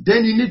blunt,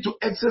 then you need to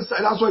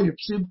exercise. That's why you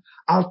see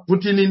us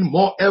putting in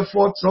more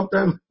effort.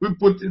 Sometimes we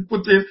put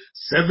in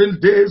 7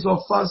 days of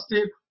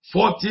fasting,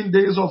 14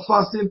 days of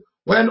fasting,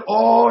 when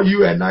all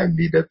you and I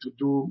needed to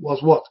do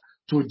was what?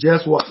 To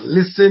just what?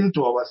 Listen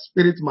to our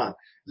spirit man.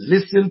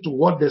 Listen to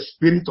what the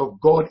Spirit of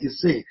God is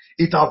saying.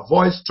 It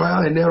avoids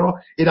trial and error.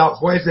 It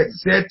avoids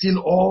exerting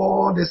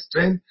all the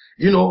strength,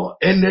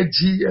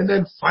 energy, and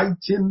then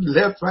fighting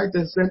left, right,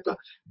 and center.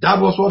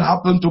 That was what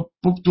happened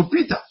to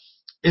Peter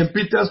in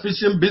Peter's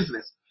fishing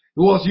business.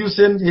 He was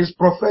using his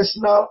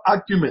professional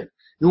acumen.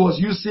 He was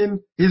using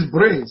his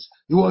brains.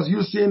 He was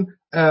using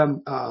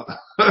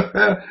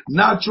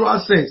natural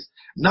sense.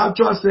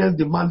 Natural sense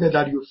demanded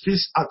that you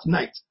fish at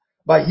night.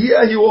 But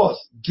here he was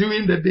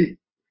during the day.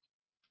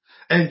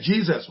 And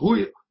Jesus who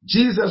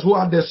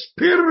had the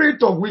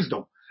spirit of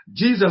wisdom,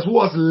 Jesus who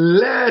was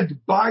led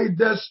by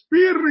the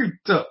Spirit,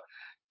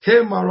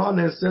 came around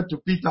and said to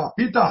Peter,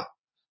 Peter,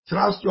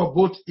 thrust your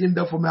boat in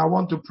there for me. I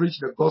want to preach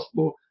the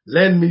gospel.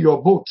 Lend me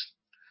your boat.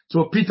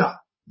 So Peter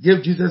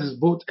gave Jesus his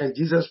boat, and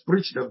Jesus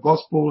preached the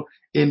gospel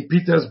in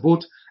Peter's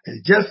boat.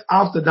 And just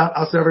after that,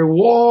 as a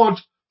reward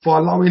for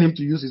allowing him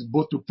to use his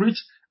boat to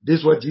preach, this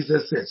is what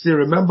Jesus said. See,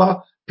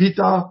 remember,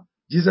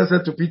 Jesus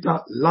said to Peter,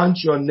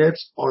 launch your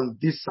nets on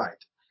this side.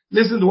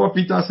 Listen to what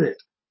Peter said.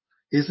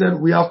 He said,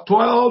 we have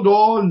toiled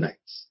all night.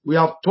 We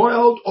have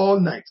toiled all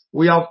night.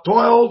 We have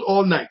toiled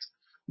all night.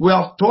 We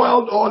have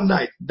toiled all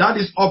night. That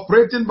is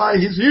operating by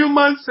his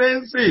human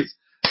senses.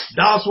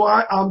 That's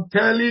why I'm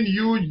telling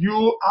you,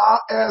 you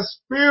are a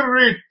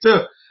spirit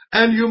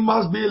and you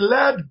must be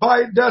led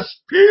by the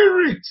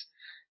Spirit.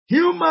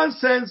 Human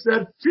sense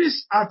said fish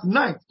at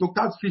night to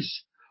catch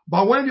fish.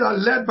 But when you are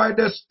led by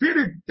the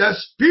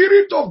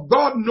Spirit of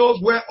God knows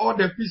where all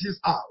the fishes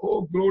are.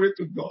 Oh, glory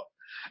to God.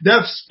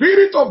 The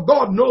Spirit of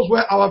God knows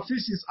where our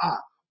fishes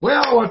are, where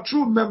our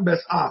true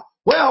members are,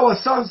 where our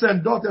sons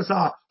and daughters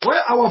are,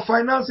 where our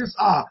finances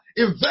are,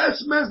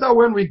 investments that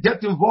when we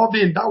get involved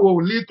in, that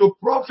will lead to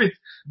profit.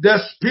 The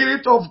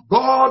Spirit of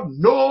God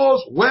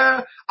knows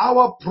where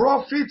our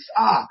profits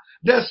are.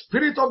 The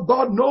Spirit of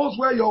God knows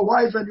where your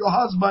wife and your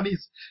husband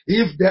is.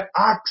 If the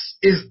axe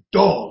is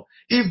dull,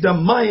 if the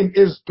mind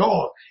is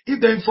dull,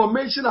 if the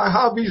information I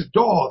have is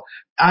dull,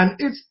 and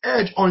its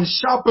edge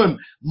unsharpened,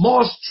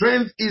 more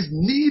strength is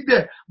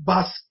needed,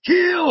 but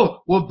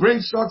skill will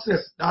bring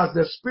success. That's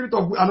the spirit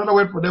of, another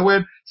word for the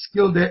word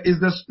skill there is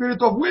the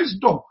spirit of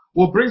wisdom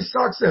will bring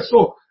success.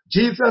 So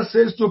Jesus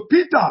says to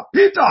Peter,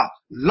 Peter,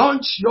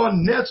 launch your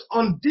nets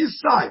on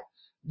this side.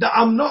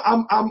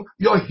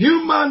 Your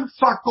human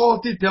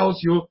faculty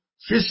tells you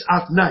fish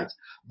at night,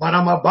 but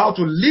I'm about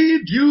to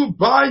lead you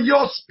by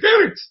your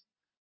Spirit.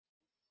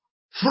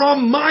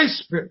 From my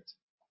Spirit,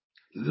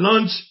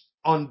 launch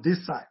on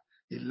this side.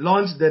 He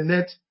launched the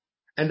net,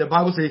 and the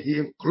Bible says he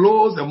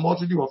enclosed a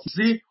multitude of fish.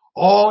 See,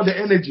 all the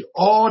energy,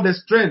 all the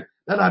strength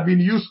that had been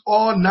used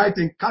all night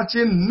in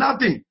catching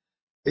nothing.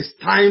 It's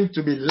time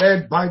to be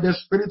led by the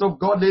Spirit of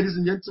God, ladies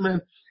and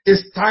gentlemen.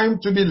 It's time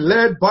to be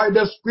led by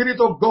the Spirit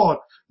of God.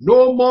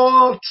 No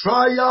more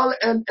trial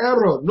and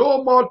error.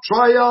 No more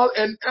trial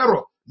and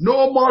error.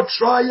 No more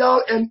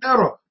trial and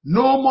error.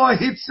 No more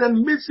hits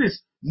and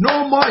misses.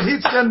 No more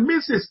hits and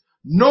misses.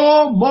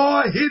 No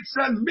more hits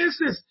and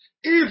misses.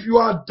 If you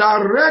are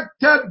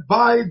directed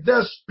by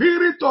the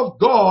Spirit of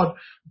God,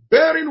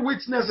 bearing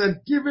witness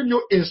and giving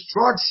you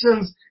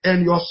instructions,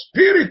 and your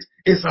spirit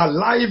is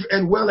alive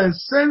and well and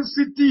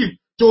sensitive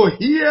to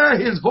hear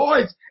his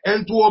voice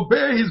and to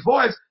obey his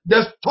voice,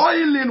 the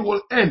toiling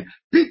will end.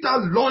 Peter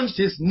launched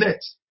his net.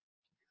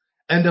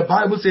 And the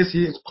Bible says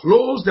he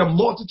closed the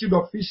multitude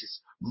of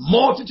fishes.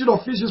 Multitude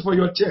of fishes for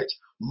your church.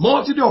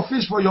 Multitude of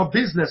fish for your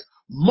business.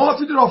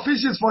 Multitude of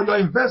fishes for your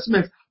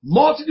investment.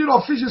 Multitude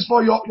of fishes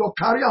for your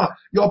career,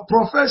 your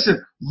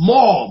profession.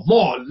 More.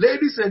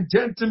 Ladies and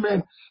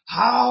gentlemen,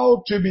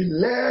 how to be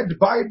led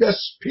by the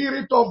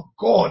Spirit of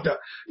God.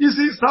 You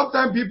see,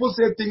 sometimes people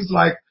say things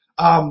like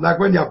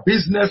when they are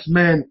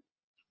businessmen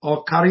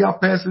or career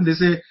person, they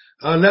say,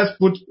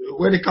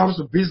 when it comes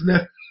to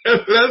business,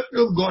 let's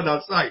put God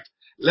aside.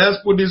 Let's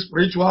put this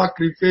spiritual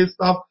crusade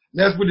stuff.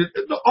 Let's put it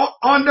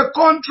on the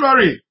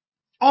contrary.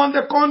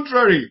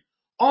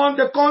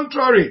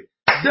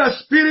 The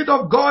Spirit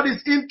of God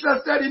is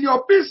interested in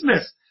your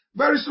business.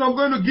 Very soon I'm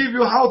going to give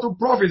you how to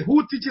profit.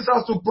 Who teaches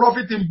us to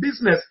profit in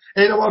business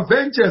and our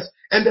ventures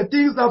and the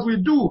things that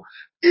we do?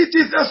 It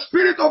is the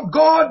Spirit of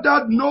God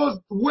that knows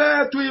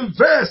where to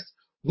invest,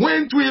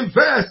 when to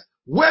invest,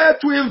 where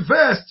to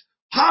invest,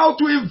 how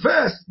to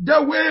invest,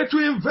 the way to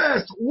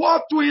invest,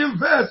 what to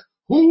invest,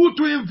 who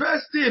to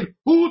invest in,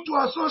 who to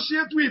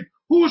associate with,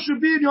 who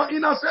should be in your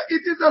inner circle.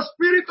 It is the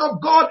Spirit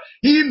of God.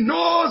 He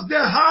knows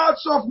the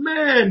hearts of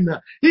men.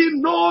 He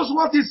knows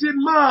what is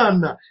in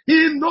man.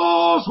 He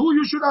knows who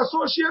you should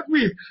associate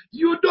with.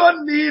 You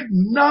don't need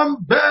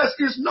numbers.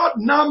 It's not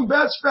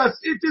numbers first.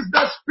 It is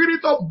the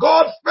Spirit of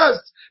God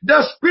first.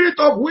 The Spirit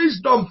of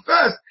wisdom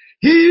first.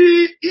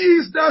 He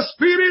is the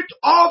Spirit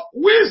of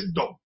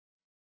wisdom.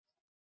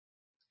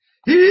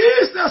 He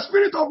is the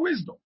Spirit of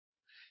wisdom.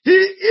 He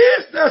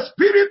is the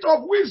Spirit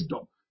of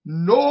wisdom.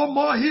 No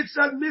more hits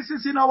and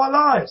misses in our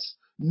lives.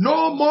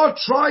 No more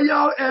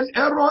trial and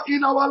error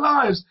in our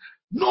lives.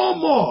 No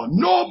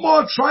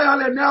more trial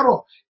and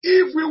error.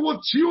 If we would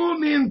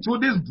tune into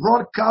this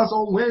broadcast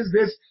on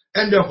Wednesdays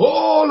and the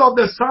whole of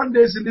the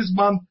Sundays in this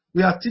month,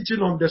 we are teaching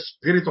on the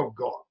Spirit of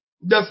God.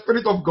 The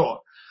Spirit of God.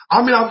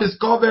 I've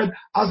discovered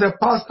as a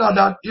pastor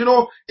that,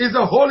 it's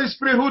the Holy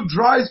Spirit who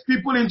drives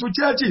people into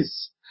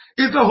churches.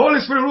 It's the Holy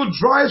Spirit who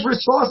drives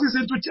resources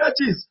into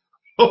churches.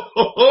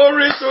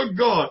 Glory to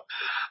God.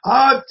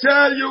 I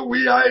tell you,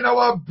 we are in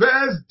our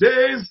best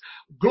days.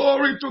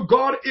 Glory to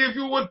God. If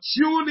you would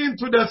tune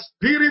into the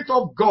Spirit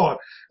of God,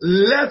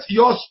 let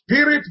your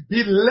spirit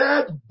be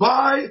led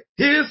by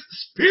His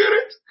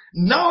Spirit.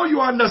 Now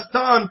you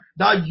understand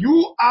that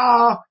you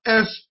are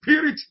a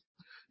spirit,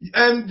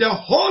 and the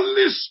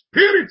Holy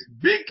Spirit,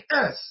 big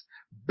S,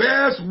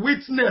 bears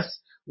witness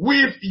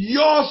with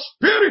your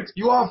spirit.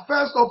 You are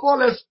first of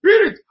all a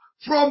spirit.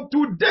 From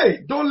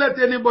today, don't let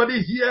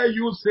anybody hear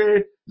you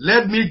say,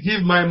 let me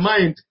give my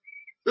mind.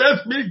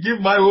 Let me give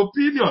my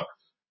opinion.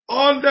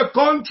 On the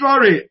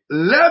contrary,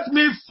 let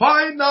me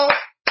find out.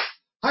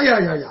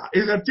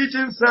 It's a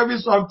teaching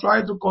service, so I'm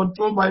trying to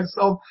control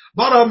myself,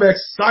 but I'm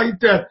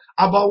excited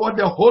about what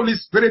the Holy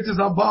Spirit is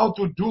about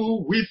to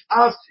do with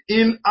us,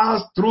 in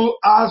us, through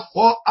us,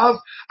 for us,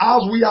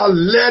 as we are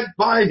led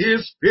by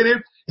His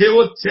Spirit. He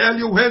will tell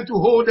you when to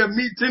hold a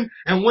meeting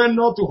and when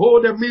not to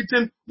hold a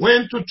meeting,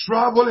 when to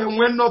travel and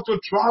when not to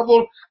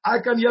travel. I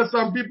can hear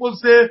some people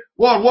say,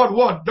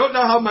 what? Don't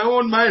I have my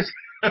own mind?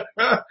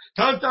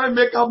 Can't I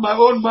make up my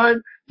own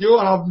mind? You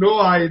have no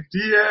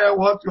idea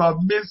what you are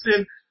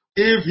missing.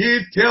 If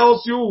He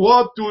tells you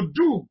what to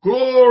do,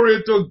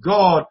 glory to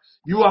God,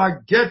 you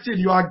are getting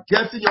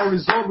your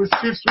result with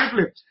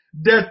swiftly.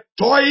 The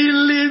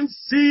toiling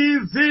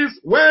ceases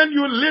when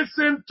you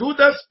listen to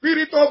the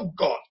Spirit of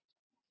God.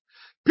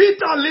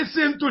 Peter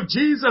listened to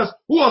Jesus,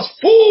 who was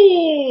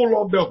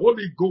full of the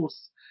Holy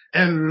Ghost,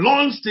 and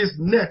launched his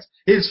net.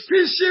 His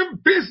fishing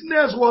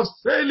business was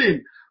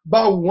failing,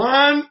 but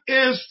one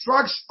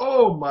instruction,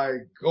 oh my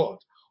God.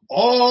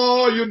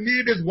 All you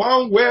need is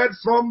one word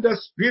from the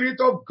Spirit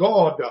of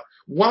God.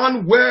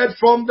 One word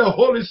from the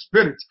Holy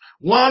Spirit.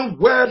 One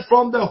word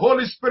from the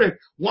Holy Spirit.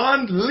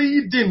 One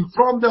leading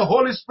from the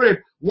Holy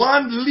Spirit.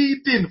 One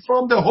leading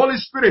from the Holy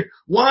Spirit.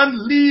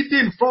 One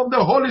leading from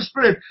the Holy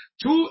Spirit.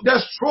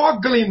 The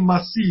struggling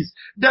must cease.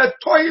 The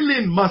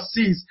toiling must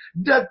cease.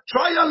 The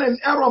trial and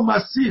error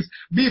must cease.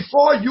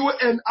 Before you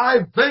and I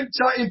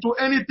venture into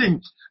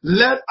anything,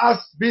 let us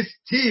be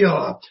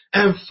still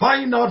and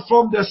find out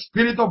from the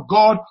Spirit of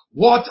God,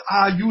 what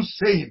are you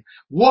saying?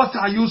 What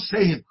are you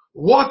saying?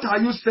 What are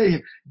you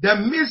saying? The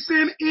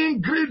missing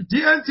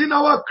ingredient in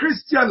our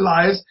Christian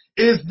lives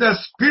is the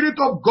Spirit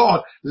of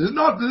God,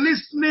 not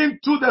listening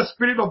to the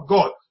Spirit of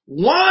God.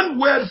 One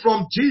word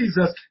from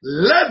Jesus,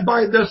 led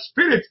by the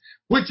Spirit,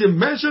 which he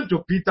mentioned to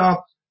Peter,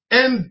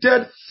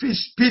 ended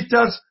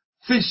Peter's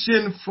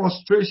fishing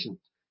frustration.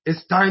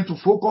 It's time to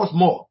focus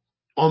more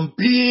on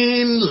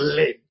being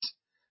led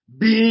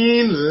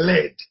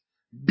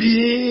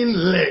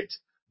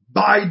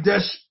by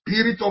the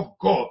Spirit of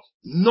God,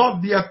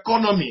 not the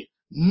economy,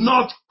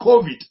 not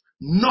COVID,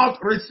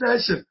 not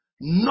recession,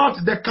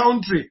 not the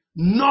country,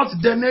 not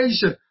the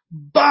nation,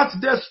 but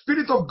the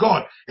Spirit of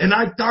God. And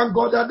I thank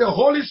God that the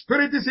Holy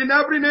Spirit is in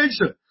every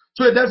nation.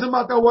 So it doesn't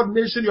matter what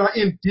nation you are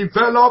in,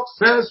 developed,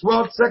 first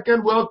world,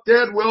 second world,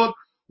 third world,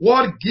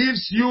 what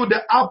gives you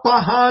the upper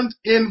hand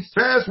in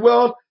first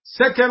world,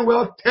 second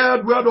world,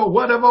 third world, or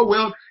whatever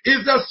world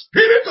is the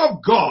Spirit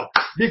of God,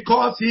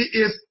 because He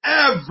is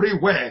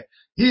everywhere.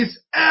 He's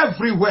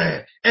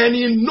everywhere and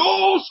He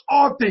knows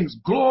all things.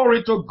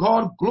 Glory to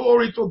God,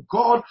 glory to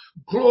God,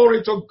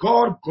 glory to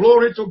God,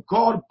 glory to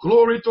God,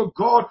 glory to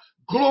God,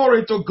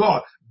 glory to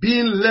God.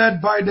 Being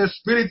led by the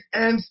Spirit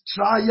ends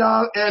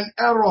trial and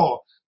error.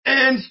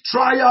 Ends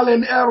trial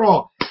and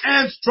error.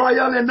 Ends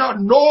trial and error.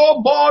 No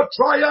more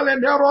trial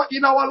and error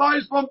in our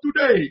lives from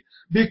today,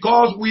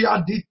 because we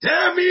are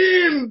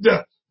determined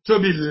to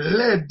be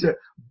led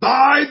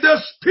by the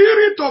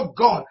Spirit of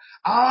God.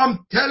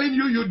 I'm telling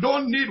you, you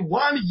don't need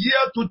 1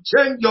 year to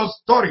change your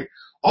story.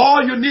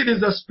 All you need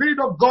is the Spirit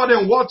of God,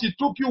 and what it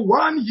took you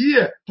 1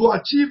 year to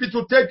achieve, it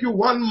will take you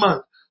 1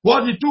 month.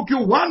 What it took you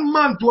 1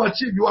 month to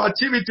achieve, you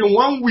achieve it in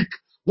 1 week.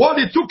 What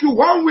it took you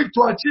 1 week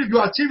to achieve, you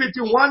achieve it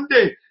in 1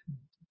 day.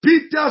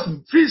 Peter's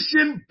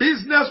fishing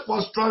business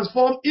was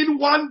transformed in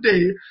 1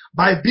 day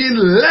by being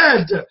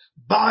led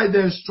by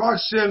the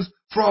instructions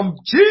from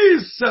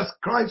Jesus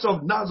Christ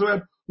of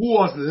Nazareth, who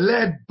was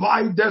led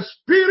by the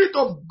Spirit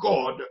of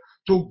God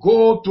to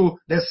go to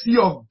the Sea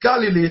of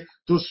Galilee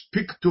to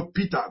speak to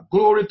Peter.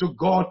 Glory to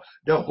God.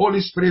 The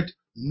Holy Spirit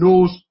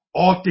knows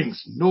all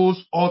things,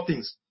 knows all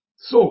things.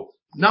 So,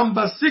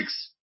 number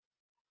 6,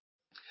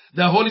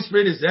 the Holy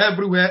Spirit is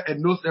everywhere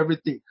and knows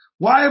everything.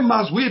 Why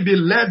must we be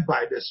led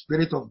by the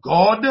Spirit of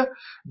God?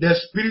 The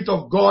Spirit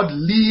of God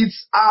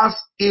leads us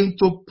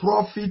into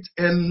profit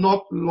and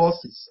not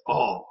losses.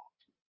 Oh.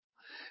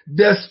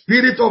 The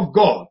Spirit of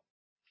God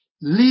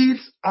leads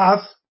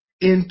us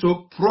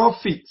into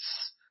profits,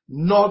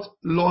 not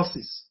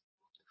losses.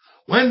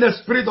 When the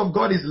Spirit of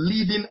God is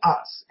leading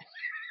us,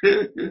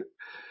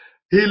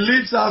 He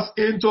leads us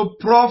into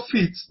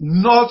profits,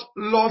 not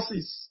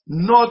losses,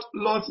 not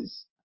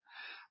losses.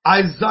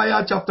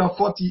 Isaiah chapter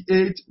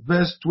 48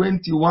 verse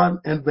 21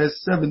 and verse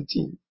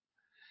 17.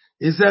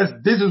 It says,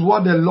 this is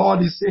what the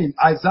Lord is saying.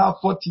 Isaiah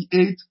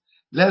 48,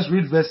 let's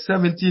read verse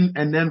 17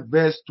 and then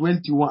verse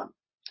 21.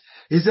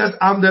 He says,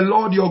 I'm the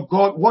Lord your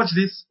God. Watch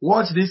this,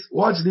 watch this,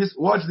 watch this,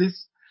 watch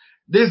this.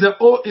 This is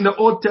in the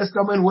Old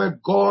Testament where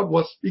God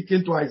was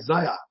speaking to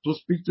Isaiah to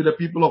speak to the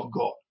people of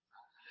God.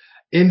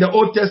 In the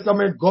Old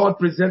Testament, God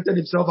presented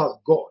Himself as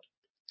God.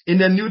 In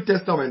the New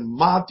Testament,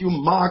 Matthew,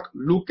 Mark,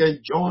 Luke, and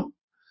John,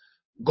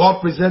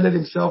 God presented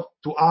Himself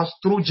to us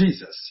through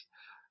Jesus.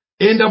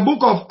 In the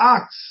book of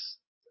Acts,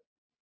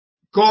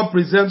 God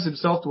presents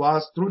Himself to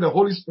us through the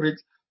Holy Spirit,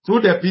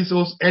 through the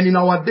epistles, and in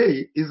our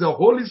day, is the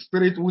Holy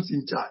Spirit who's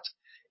in charge.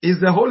 Is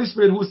the Holy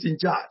Spirit who's in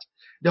charge.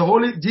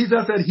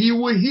 Jesus said, He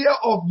will hear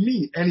of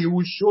me and He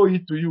will show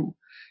it to you.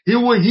 He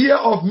will hear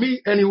of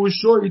me and He will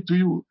show it to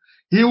you.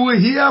 He will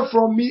hear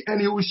from me and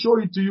He will show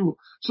it to you.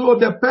 So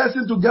the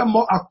person to get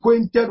more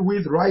acquainted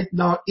with right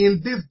now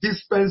in this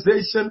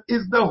dispensation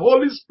is the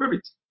Holy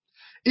Spirit.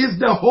 Is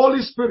the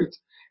Holy Spirit.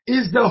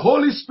 Is the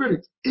Holy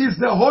Spirit. Is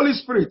the Holy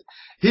Spirit.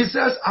 He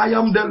says, I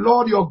am the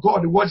Lord your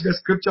God. Watch the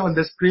scripture on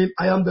the screen.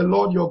 I am the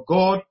Lord your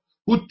God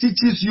who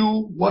teaches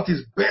you what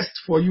is best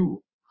for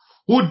you,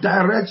 who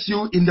directs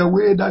you in the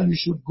way that you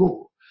should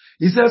go.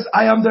 He says,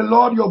 I am the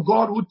Lord your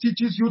God who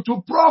teaches you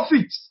to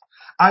profit.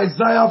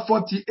 Isaiah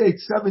 48,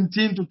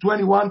 17 to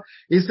 21,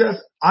 he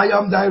says, I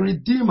am thy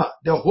Redeemer,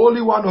 the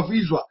Holy One of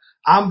Israel.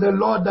 I'm the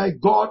Lord thy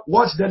God.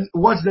 Watch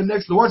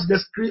the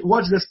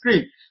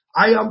screen.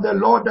 I am the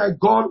Lord thy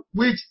God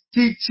which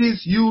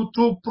teaches you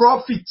to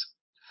profit,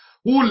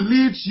 who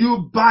leads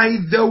you by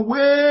the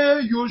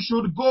way you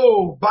should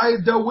go, by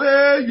the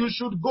way you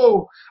should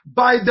go,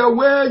 by the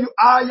way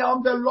I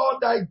am the Lord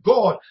thy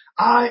God.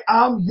 I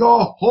am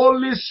your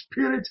Holy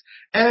Spirit,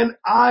 and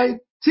I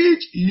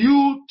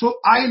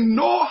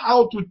know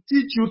how to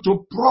teach you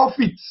to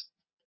profit.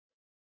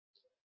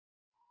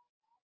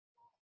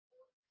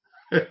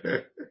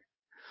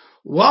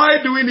 Why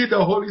do we need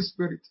the Holy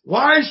Spirit?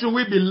 Why should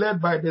we be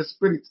led by the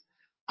Spirit?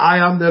 I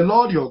am the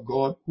Lord your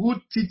God who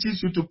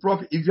teaches you to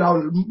profit. If you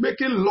are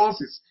making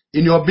losses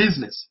in your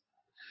business,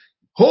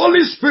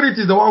 Holy Spirit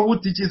is the one who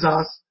teaches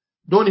us.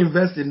 Don't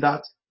invest in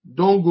that.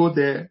 Don't go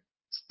there.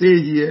 Stay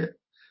here.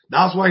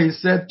 That's why He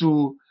said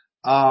to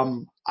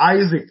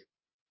Isaac,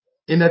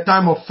 in a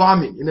time of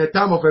famine, in a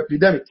time of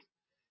epidemic,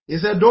 He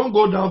said, don't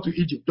go down to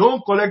Egypt.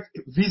 Don't collect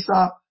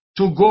visa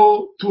to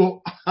go to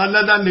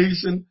another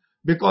nation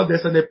because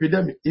there's an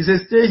epidemic. He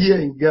said, stay here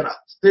in Gerar.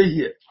 Stay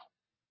here.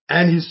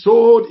 And he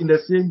sowed in the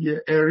same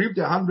year and reaped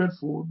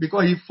 100-fold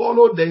because he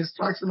followed the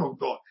instruction of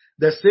God.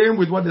 The same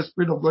with what the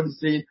Spirit of God is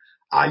saying.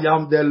 I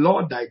am the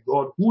Lord thy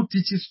God who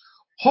teaches.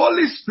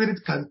 Holy Spirit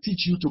can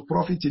teach you to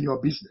profit in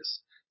your business,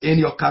 in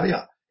your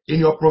career, in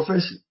your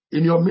profession,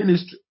 in your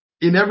ministry,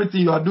 in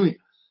everything you are doing.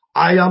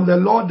 I am the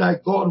Lord thy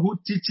God who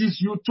teaches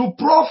you to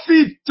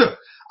profit.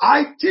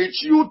 I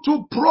teach you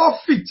to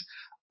profit.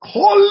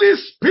 Holy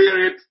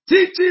Spirit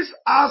teaches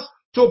us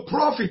to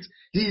profit.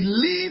 He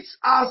leads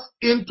us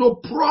into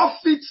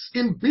profits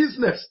in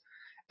business,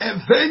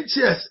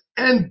 adventures,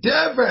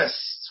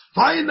 endeavors,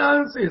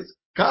 finances,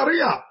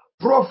 career,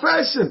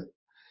 profession.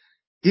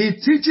 He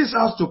teaches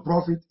us to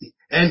profit.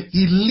 And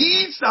he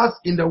leads us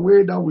in the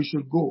way that we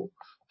should go.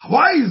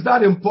 Why is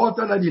that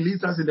important that he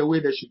leads us in the way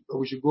that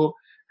we should go?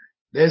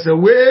 There's a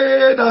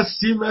way that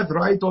seemeth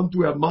right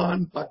unto a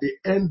man, but the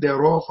end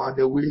thereof are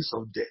the ways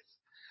of death.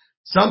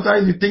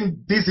 Sometimes you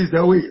think this is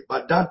the way,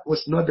 but that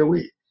was not the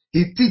way.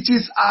 He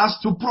teaches us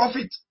to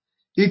profit.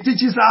 He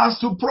teaches us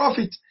to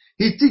profit.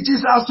 He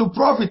teaches us to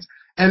profit.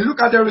 And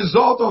look at the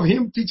result of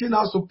him teaching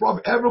us to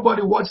profit.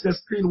 Everybody watch the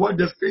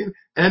screen,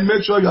 and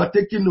make sure you are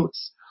taking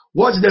notes.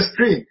 Watch the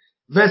screen.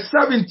 Verse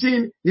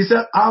 17, he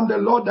said, I'm the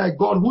Lord thy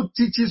God who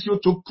teaches you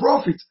to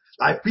profit,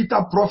 like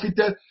Peter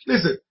profited.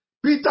 Listen,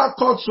 Peter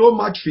caught so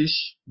much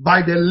fish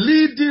by the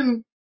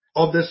leading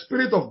of the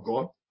Spirit of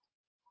God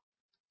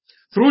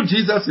through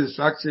Jesus'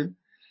 instruction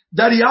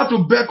that he had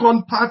to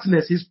beckon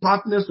his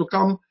partners to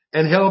come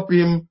and help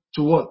him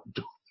to what?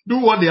 Do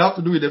what they have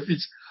to do with the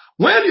fish.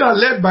 When you are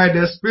led by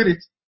the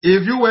Spirit,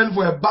 if you went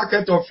for a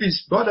bucket of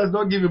fish, God does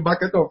not give you a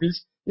bucket of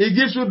fish. He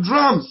gives you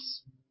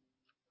drums.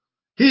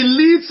 He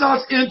leads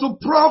us into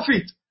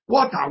profit.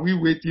 What are we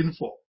waiting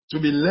for? To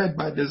be led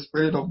by the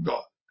Spirit of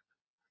God.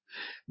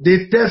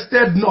 They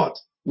tested not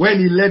when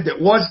he led them.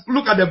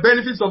 Look at the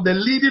benefits of the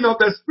leading of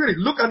the Spirit.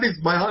 Look at this.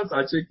 My hands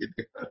are shaking.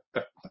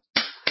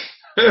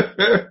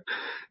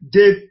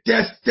 They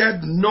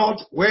tested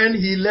not when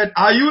he led.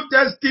 Are you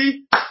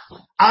thirsty?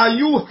 Are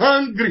you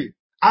hungry?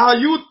 Are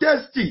you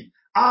thirsty?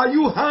 Are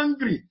you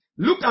hungry?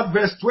 Look at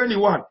verse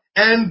 21.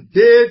 And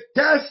they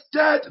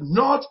tested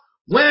not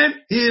when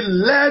he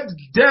led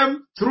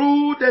them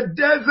through the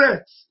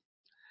desert.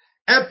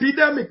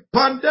 Epidemic,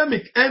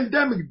 pandemic,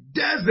 endemic,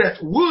 desert,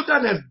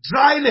 wilderness,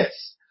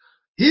 dryness.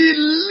 He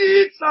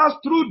leads us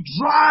through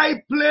dry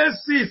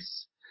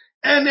places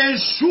and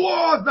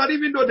ensures that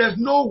even though there's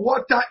no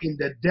water in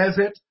the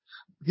desert,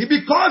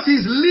 because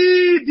he's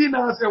leading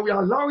us and we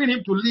are allowing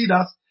him to lead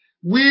us,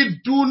 we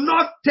do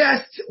not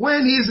test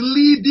when he's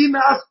leading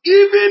us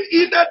even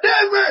in the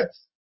desert.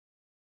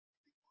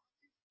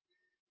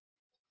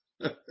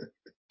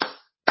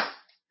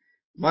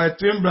 My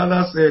twin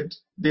brother said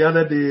the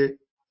other day,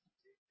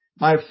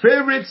 my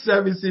favorite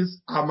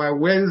services are my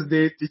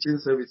Wednesday teaching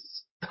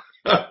services.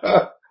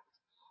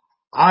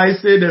 I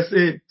say the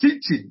same,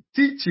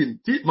 teaching.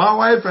 My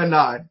wife and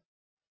I,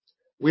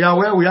 we are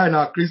where we are in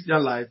our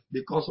Christian life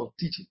because of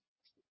teaching.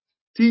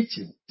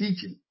 Teaching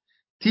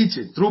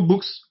through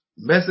books,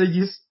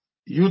 messages,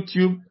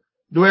 YouTube.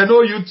 There were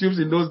no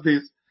YouTubes in those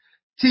days.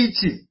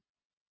 Teaching,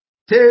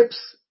 tapes,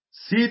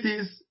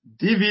 CDs,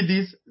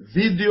 DVDs,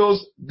 videos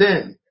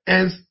then.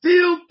 And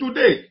still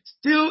today,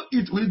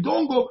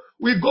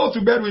 we go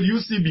to bed with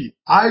UCB.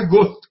 I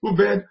go to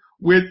bed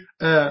with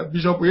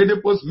Bishop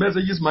Oyedepo's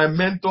messages, my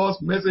mentors'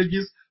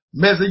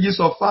 messages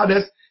of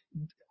fathers.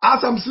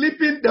 As I'm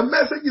sleeping, the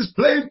message is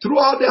playing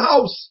throughout the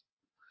house.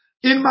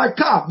 In my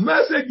car,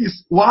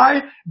 messages.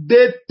 Why?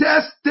 They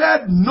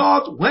tested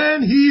not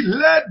when he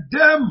led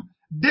them.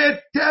 They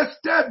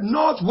tested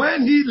not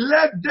when he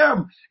led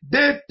them.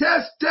 They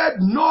tested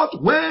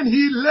not when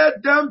he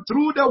led them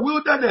through the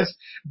wilderness.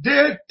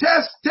 They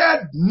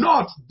tested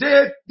not.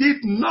 They did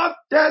not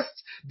test.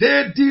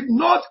 They did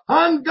not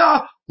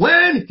hunger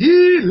when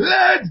he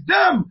led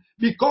them,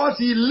 because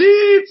he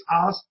leads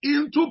us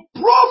into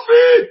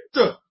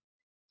profit.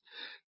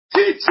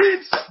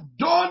 Teachings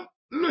don't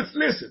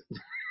listen.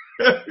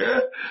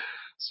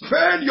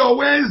 Spend your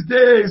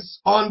Wednesdays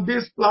on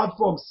this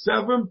platform,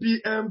 7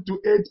 p.m. to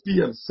 8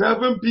 p.m.,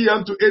 7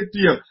 p.m. to 8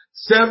 p.m.,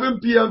 7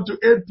 p.m. to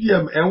 8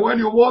 p.m. And when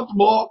you want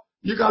more,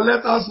 you can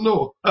let us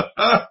know.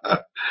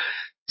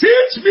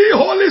 Teach me,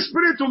 Holy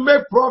Spirit, to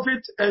make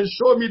profit and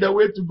show me the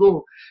way to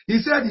go. He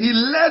said he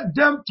led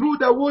them through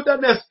the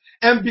wilderness,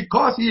 and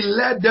because he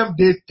led them,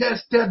 they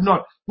tested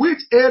not. Which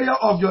area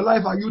of your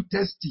life are you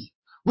thirsty?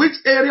 Which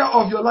area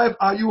of your life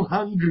are you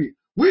hungry?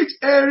 Which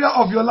area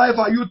of your life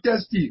are you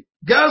thirsty?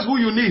 Guess who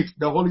you need?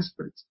 The Holy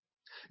Spirit.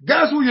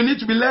 Guess who you need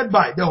to be led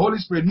by? The Holy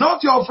Spirit.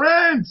 Not your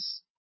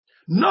friends.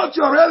 Not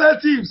your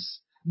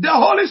relatives. The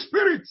Holy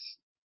Spirit.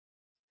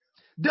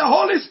 The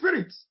Holy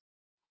Spirit.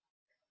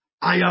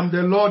 I am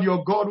the Lord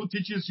your God who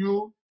teaches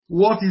you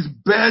what is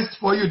best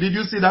for you. Did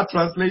you see that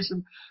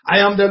translation? I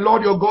am the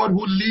Lord your God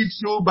who leads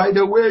you by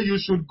the way you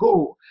should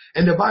go.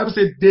 And the Bible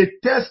said they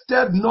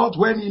tested not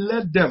when he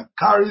led them.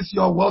 Caris,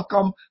 you're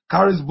welcome.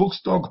 Caris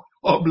Bookstore,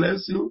 God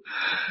bless you.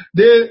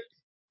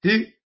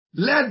 He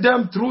led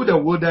them through the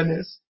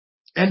wilderness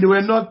and they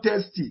were not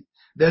thirsty.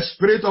 The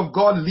Spirit of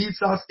God leads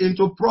us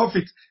into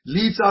profit,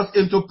 leads us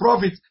into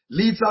profit,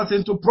 leads us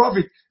into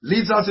profit,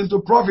 leads us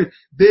into profit.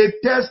 They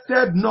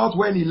tested not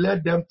when he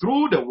led them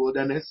through the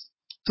wilderness,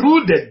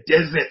 through the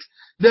desert.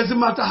 Doesn't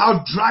matter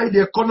how dry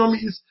the economy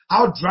is,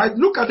 how dry.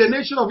 Look at the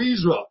nation of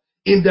Israel.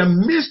 In the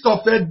midst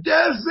of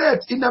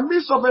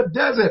a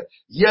desert,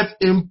 yet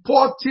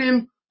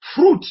importing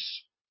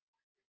fruits,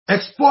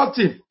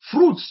 exporting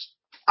fruits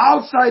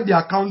outside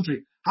their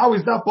country. How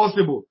is that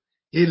possible?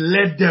 He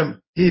led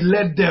them. He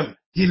led them.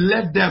 He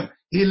led them.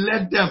 He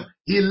led them.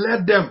 He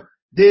led them.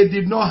 They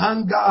did not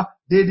hunger.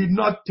 They did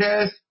not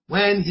thirst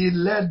when he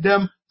led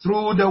them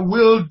through the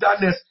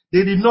wilderness.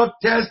 They did not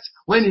thirst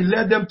when he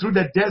led them through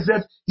the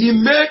desert, he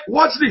made,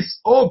 watch this,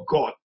 oh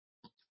God,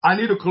 I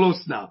need to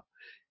close now.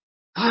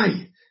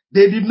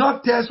 They did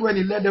not thirst when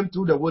he led them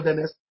through the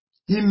wilderness.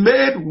 He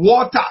made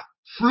water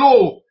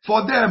flow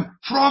for them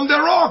from the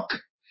rock.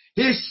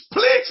 He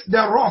split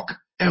the rock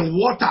and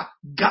water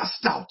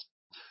gushed out.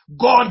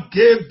 God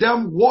gave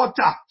them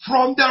water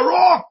from the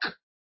rock.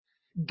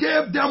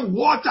 Gave them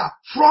water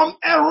from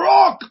a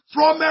rock,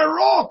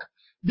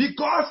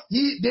 because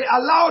they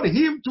allowed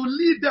him to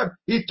lead them.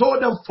 He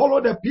told them,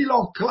 follow the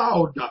pillar of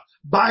cloud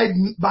by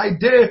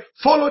day,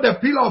 follow the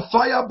pillar of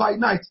fire by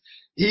night.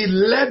 He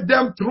led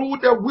them through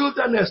the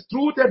wilderness,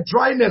 through the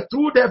dryness,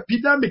 through the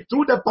epidemic,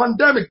 through the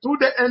pandemic, through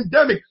the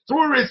endemic,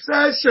 through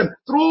recession,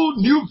 through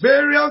new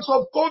variants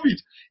of COVID.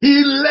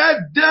 He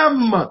led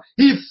them.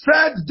 He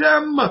fed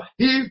them.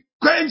 He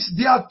quenched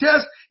their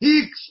thirst.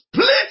 He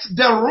split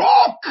the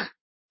rock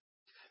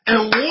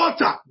and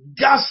water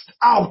gushed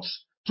out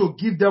to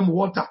give them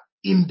water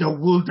in the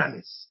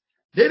wilderness.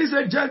 Ladies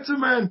and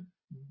gentlemen,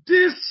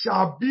 this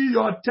shall be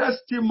your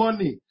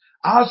testimony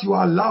as you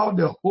allow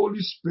the Holy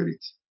Spirit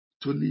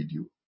to lead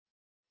you.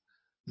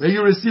 May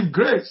you receive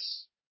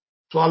grace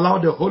to allow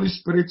the Holy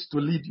Spirit to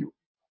lead you.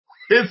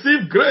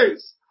 Receive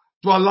grace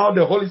to allow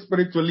the Holy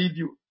Spirit to lead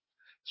you.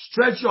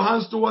 Stretch your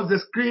hands towards the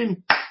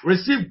screen.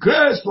 Receive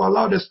grace to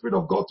allow the Spirit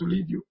of God to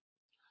lead you.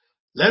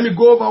 Let me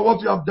go over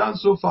what you have done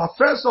so far.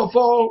 First of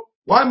all,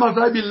 why must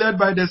I be led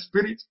by the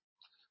Spirit?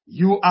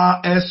 You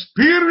are a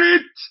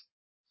spirit.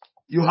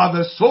 You have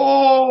a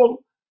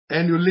soul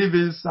and you live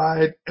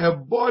inside a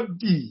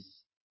body.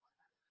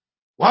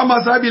 Why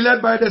must I be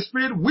led by the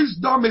Spirit?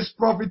 Wisdom is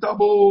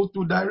profitable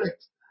to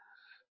direct.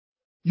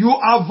 You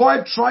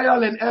avoid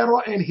trial and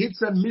error and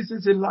hits and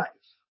misses in life.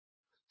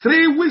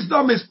 3,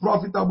 wisdom is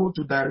profitable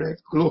to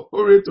direct.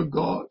 Glory to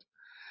God.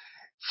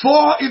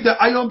 4, if the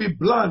iron be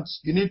blunt,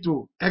 you need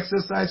to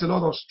exercise a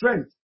lot of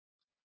strength.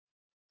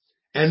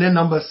 And then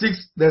number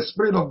 6, the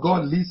Spirit of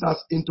God leads us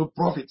into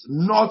profits,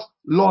 not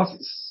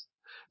losses.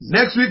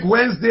 Next week,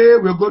 Wednesday,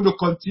 we're going to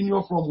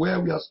continue from where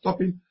we are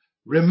stopping.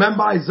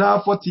 Remember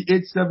Isaiah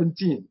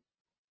 48:17.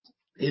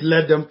 He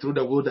led them through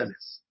the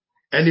wilderness.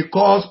 And he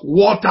caused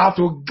water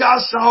to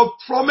gush out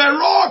from a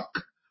rock.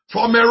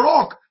 From a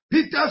rock.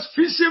 Peter's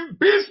fishing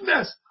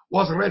business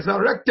was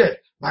resurrected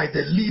by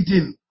the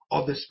leading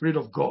of the Spirit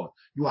of God.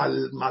 You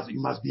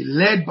must be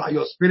led by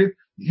your spirit.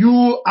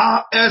 You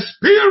are a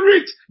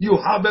spirit. You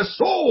have a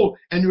soul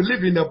and you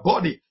live in a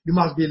body. You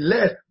must be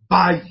led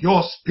by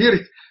your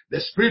spirit.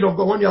 The Spirit of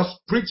God, when you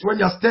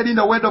are studying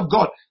the Word of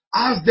God,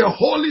 ask the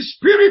Holy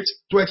Spirit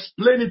to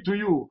explain it to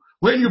you.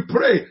 When you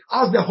pray,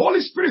 ask the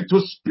Holy Spirit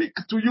to speak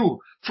to you.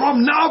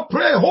 From now,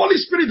 pray, Holy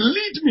Spirit,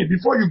 lead me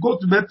before you go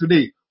to bed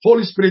today.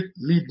 Holy Spirit,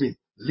 lead me,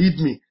 lead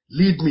me,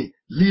 lead me,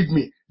 lead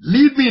me,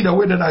 lead me in the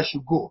way that I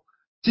should go.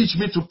 Teach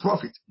me to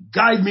profit.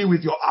 Guide me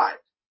with your eye.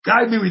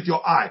 Guide me with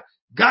your eye.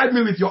 Guide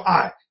me with your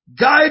eye.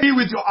 Guide me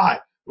with your eye.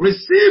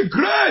 Receive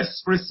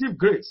grace. Receive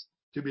grace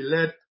to be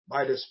led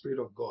by the Spirit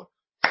of God.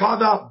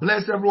 Father,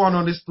 bless everyone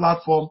on this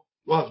platform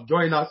who have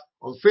joined us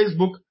on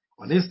Facebook,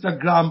 on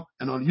Instagram,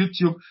 and on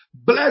YouTube.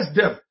 Bless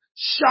them.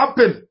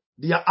 Sharpen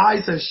their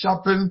eyes and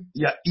sharpen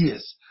their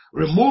ears.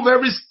 Remove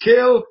every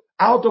scale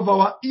out of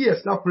our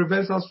ears that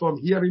prevents us from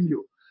hearing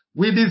you.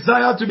 We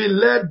desire to be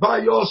led by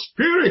your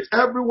Spirit.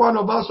 Every one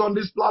of us on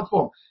this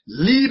platform,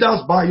 lead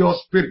us by your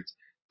Spirit.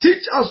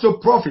 Teach us to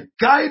profit.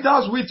 Guide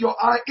us with your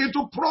eye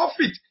into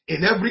profit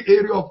in every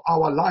area of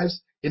our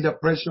lives in the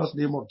precious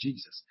name of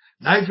Jesus.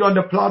 Now, if you're on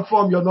the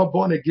platform, you're not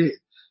born again.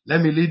 Let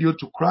me lead you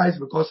to Christ,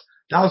 because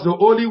that's the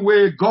only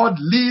way God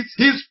leads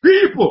his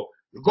people.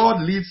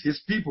 God leads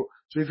his people.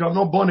 So if you're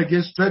not born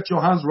again, stretch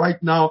your hands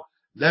right now.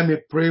 Let me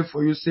pray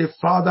for you. Say,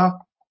 Father,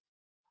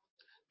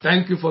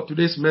 thank you for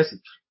today's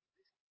message.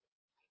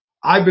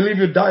 I believe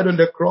you died on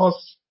the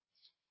cross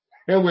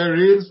and were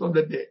raised from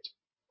the dead.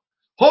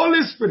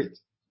 Holy Spirit,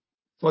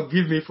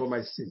 forgive me for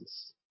my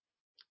sins.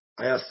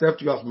 I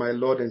accept you as my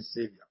Lord and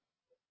Savior.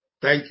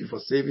 Thank you for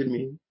saving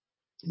me.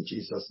 In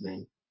Jesus'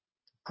 name.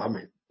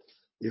 Amen.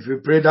 If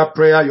you pray that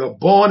prayer, you're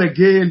born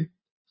again.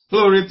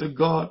 Glory to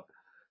God.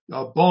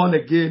 You're born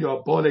again.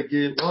 You're born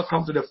again.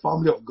 Welcome to the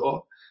family of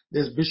God.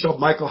 This is Bishop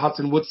Michael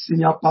Huttonwood,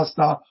 Senior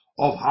Pastor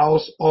of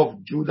House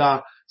of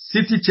Judah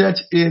City Church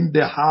in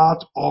the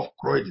heart of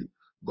Croydon.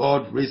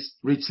 God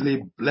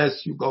richly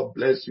bless you. God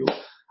bless you.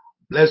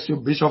 Bless you,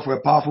 Bishop, for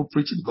a powerful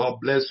preaching. God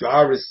bless you.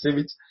 I receive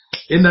it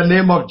in the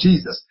name of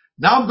Jesus.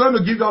 Now I'm going to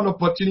give you an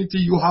opportunity.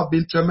 You have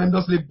been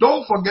tremendously.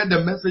 Don't forget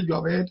the message you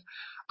have heard.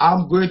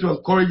 I'm going to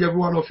encourage every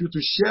one of you to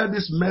share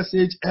this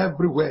message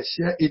everywhere.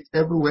 Share it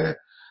everywhere.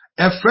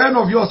 A friend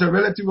of yours, a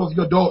relative of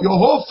your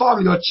whole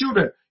family, your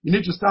children. You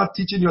need to start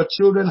teaching your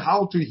children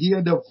how to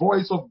hear the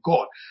voice of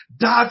God.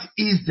 That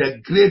is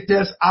the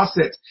greatest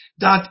asset.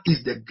 That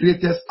is the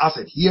greatest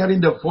asset.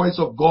 Hearing the voice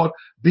of God,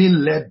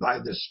 being led by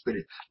the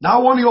Spirit. Now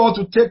I want you all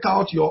to take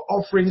out your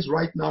offerings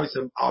right now. It's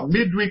our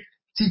midweek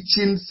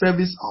teaching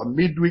service, our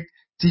midweek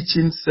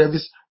teaching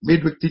service,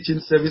 midweek teaching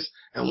service,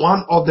 and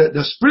one of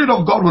the Spirit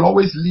of God will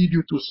always lead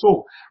you to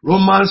sow.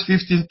 Romans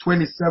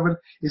 15:27,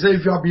 he said,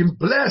 if you have been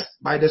blessed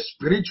by the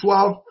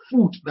spiritual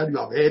food that you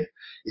have had,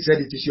 he said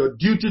it is your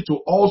duty to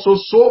also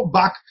sow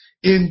back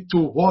into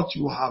what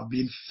you have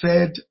been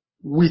fed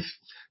with.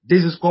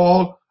 This is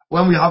called,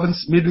 when we have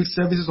midweek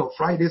services or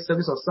Friday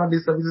service or Sunday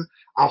services,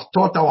 I've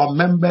taught our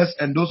members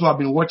and those who have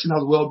been watching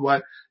us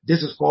worldwide,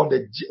 this is called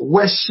the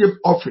worship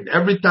offering.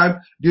 Every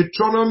time,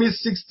 Deuteronomy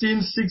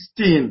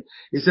 16:16,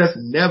 it says,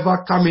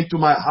 never come into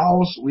my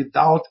house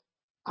without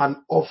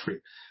an offering.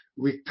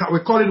 We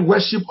call it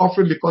worship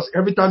offering because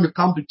every time you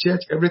come to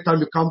church, every time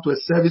you come to a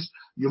service,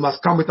 you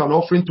must come with an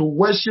offering to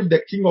worship the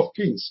King of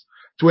Kings,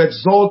 to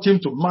exalt him,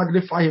 to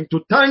magnify him, to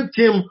thank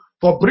him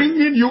for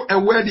bringing you a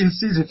wedding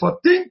season, for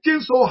thinking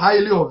so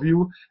highly of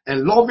you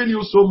and loving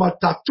you so much,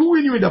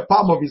 tattooing you in the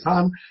palm of his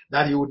hand,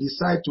 that he will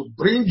decide to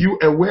bring you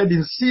a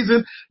wedding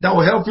season that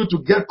will help you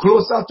to get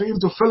closer to him,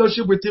 to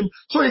fellowship with him,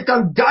 so he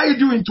can guide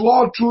you into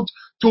all truth,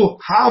 to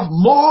have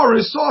more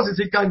resources.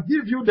 He can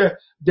give you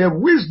the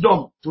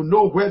wisdom to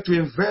know where to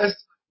invest,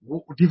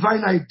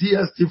 divine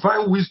ideas,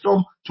 divine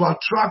wisdom to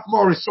attract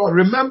more resources.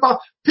 Remember,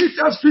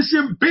 Peter's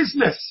fishing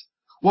business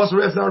was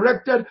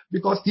resurrected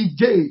because he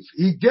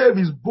gave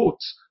his boat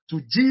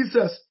to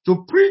Jesus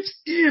to preach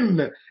in.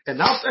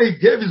 And after he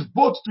gave his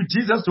boat to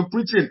Jesus to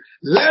preach in,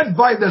 led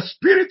by the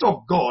Spirit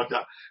of God,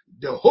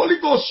 the Holy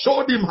Ghost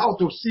showed him how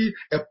to see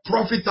a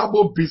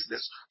profitable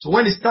business. So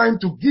when it's time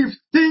to give,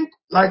 think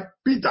like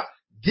Peter.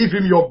 Give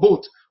him your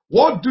boat.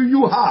 What do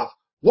you have?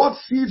 What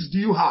seeds do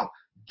you have?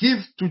 Give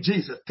to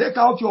Jesus. Take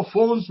out your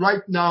phones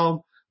right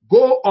now.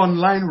 Go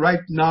online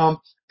right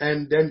now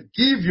and then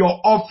give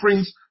your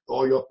offerings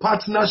or your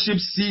partnership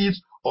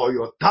seeds or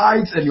your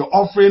tithes and your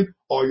offering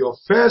or your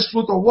first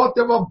fruit or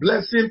whatever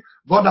blessing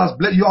God has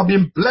blessed. You have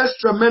been blessed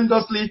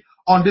tremendously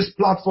on this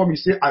platform. You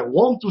say, I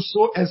want to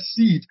sow a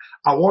seed.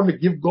 I want to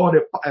give God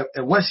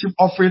a worship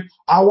offering.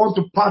 I want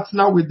to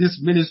partner with this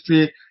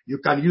ministry. You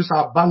can use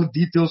our bank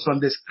details on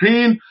the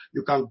screen.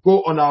 You can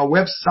go on our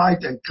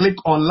website and click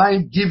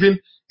online giving.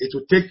 It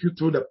will take you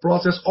through the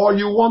process. Or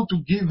you want to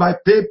give by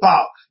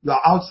PayPal. You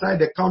are outside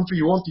the country.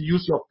 You want to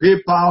use your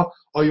PayPal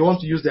or you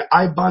want to use the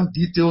IBAN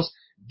details.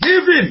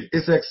 Giving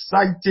is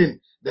exciting.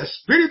 The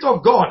Spirit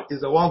of God is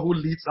the one who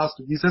leads us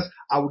to Jesus.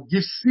 I will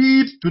give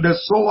seed to the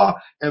sower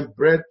and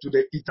bread to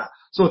the eater.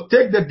 So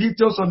take the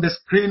details on the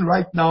screen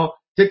right now.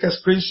 Take a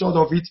screenshot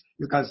of it.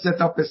 You can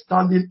set up a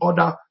standing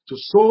order to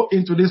sow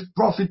into this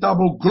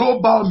profitable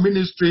global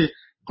ministry,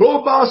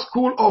 global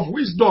school of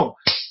wisdom.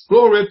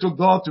 Glory to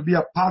God, to be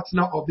a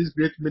partner of this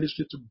great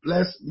ministry, to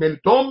bless men.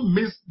 Don't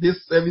miss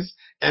this service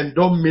and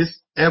don't miss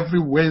every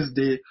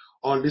Wednesday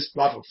on this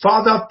platform.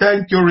 Father,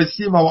 thank you.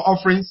 Receive our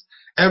offerings.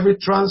 Every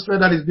transfer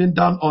that is being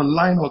done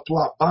online or to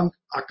our bank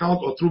account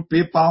or through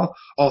PayPal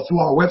or through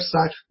our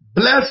website.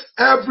 Bless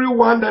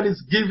everyone that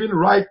is giving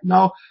right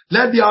now.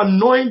 Let the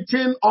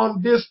anointing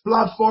on this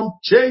platform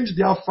change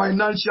their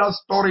financial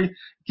story.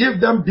 Give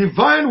them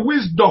divine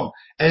wisdom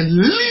and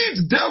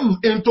lead them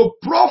into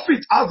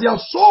profit as they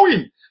are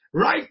sowing.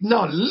 Right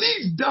now,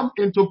 lead them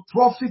into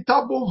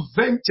profitable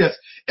ventures.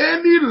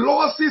 Any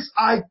losses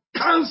I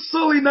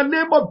cancel in the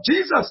name of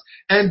Jesus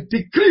and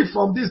decree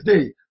from this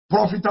day,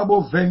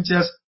 profitable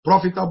ventures,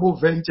 profitable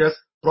ventures,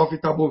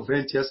 profitable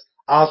ventures.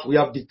 As we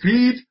have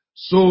decreed,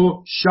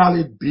 so shall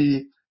it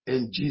be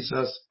in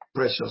Jesus'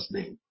 precious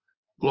name.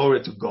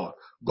 Glory to God.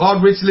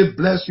 God richly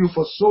bless you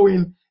for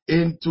sowing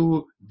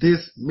into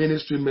this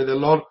ministry. May the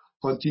Lord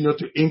continue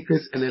to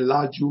increase and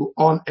enlarge you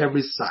on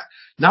every side.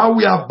 Now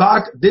we are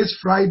back this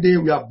Friday.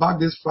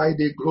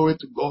 Glory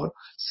to God.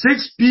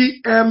 6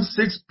 p.m.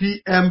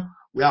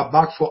 We are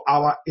back for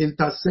our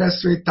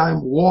intercessory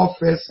time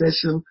warfare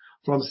session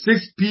from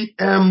 6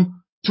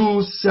 p.m.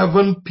 to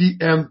 7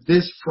 p.m.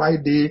 this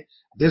Friday.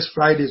 This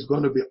Friday is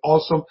going to be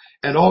awesome.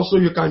 And also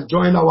you can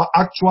join our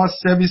actual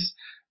service.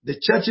 The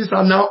churches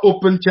are now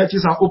open.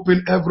 Churches are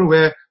open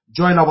everywhere.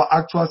 Join our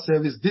actual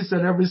service this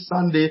and every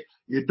Sunday.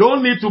 You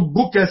don't need to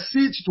book a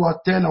seat to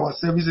attend our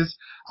services.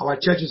 Our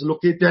church is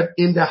located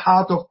in the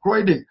heart of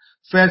Croydon.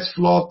 First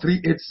floor,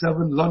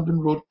 387 London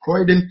Road,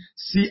 Croydon,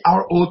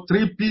 CRO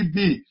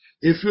 3PB.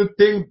 If you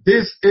think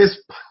this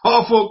is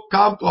powerful,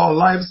 come to our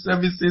live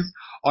services.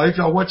 Or if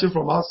you're watching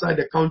from outside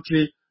the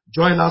country,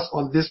 join us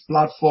on this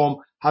platform,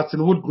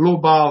 Hattonwood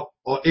Global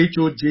or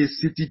HOJ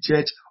City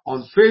Church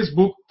on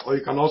Facebook, or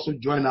you can also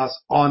join us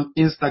on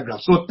Instagram.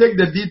 So take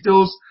the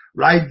details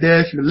right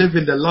there. If you live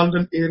in the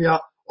London area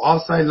or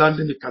outside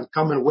London, you can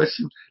come and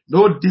worship.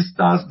 No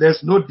distance.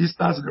 There's no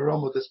distance in the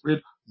realm of the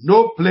Spirit.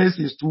 No place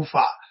is too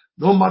far.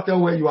 No matter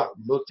where you are,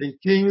 Milton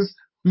Keynes,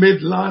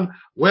 Midland,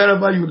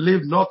 wherever you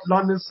live, North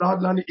London,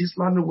 South London, East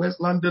London,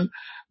 West London.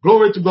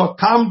 Glory to God.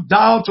 Come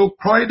down to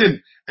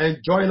Croydon and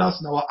join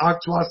us in our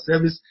actual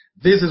service.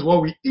 This is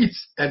what we eat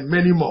and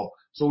many more.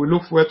 So we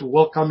look forward to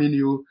welcoming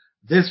you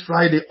this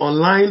Friday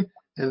online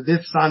and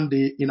this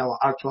Sunday in our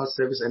actual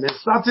service. And then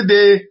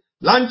Saturday,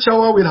 lunch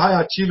hour with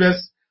high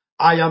achievers.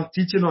 I am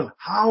teaching on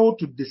how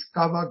to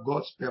discover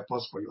God's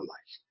purpose for your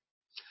life.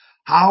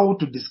 how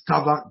to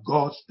discover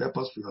God's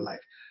purpose for your life.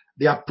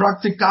 There are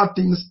practical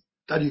things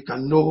that you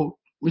can know,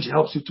 which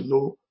helps you to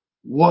know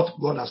what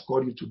God has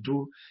called you to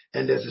do.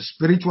 And there's a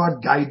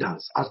spiritual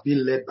guidance as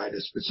being led by the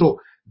Spirit. So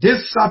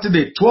this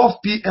Saturday, 12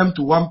 p.m.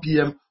 to 1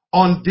 p.m.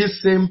 on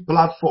this same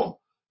platform,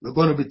 we're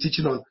going to be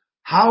teaching on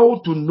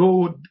how to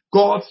know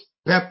God's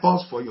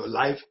purpose for your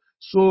life,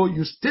 so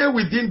you stay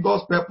within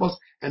God's purpose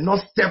and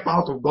not step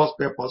out of God's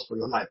purpose for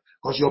your life.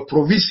 Because your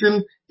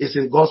provision is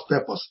in God's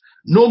purpose.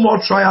 No more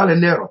trial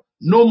and error.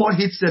 No more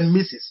hits and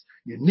misses.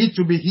 You need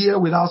to be here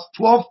with us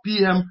 12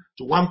 p.m.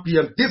 to 1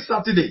 p.m. this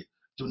Saturday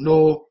to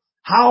know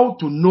how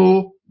to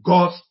know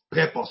God's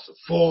purpose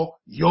for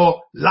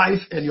your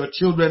life and your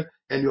children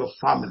and your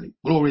family.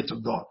 Glory to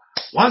God.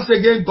 Once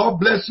again, God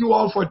bless you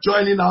all for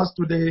joining us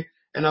today.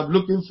 And I'm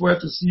looking forward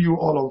to see you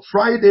all on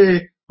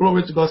Friday.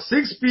 Glory to God,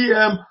 6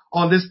 p.m.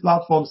 on this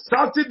platform.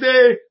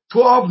 Saturday,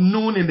 12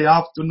 noon in the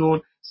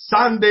afternoon.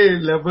 Sunday,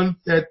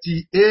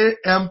 11:30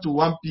 a.m. to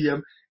 1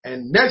 p.m.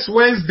 And next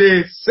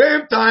Wednesday,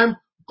 same time,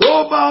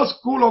 Global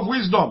School of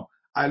Wisdom.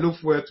 I look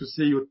forward to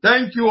see you.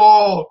 Thank you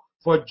all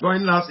for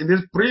joining us in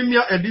this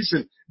premier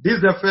edition. This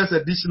is the first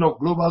edition of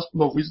Global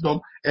School of Wisdom.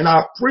 And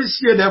I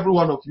appreciate every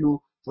one of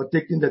you for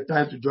taking the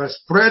time to join.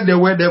 Spread the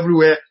word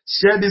everywhere.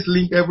 Share this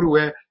link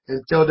everywhere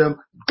and tell them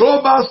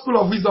Global School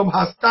of Wisdom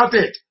has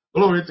started.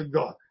 Glory to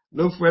God.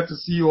 Look forward to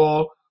see you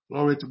all.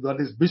 Glory to God.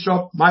 This is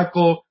Bishop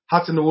Michael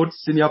Hattonwood,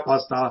 Senior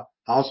Pastor,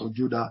 House of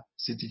Judah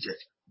City Church.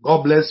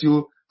 God bless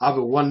you. Have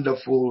a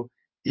wonderful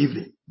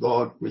evening.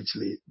 God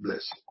richly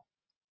bless you.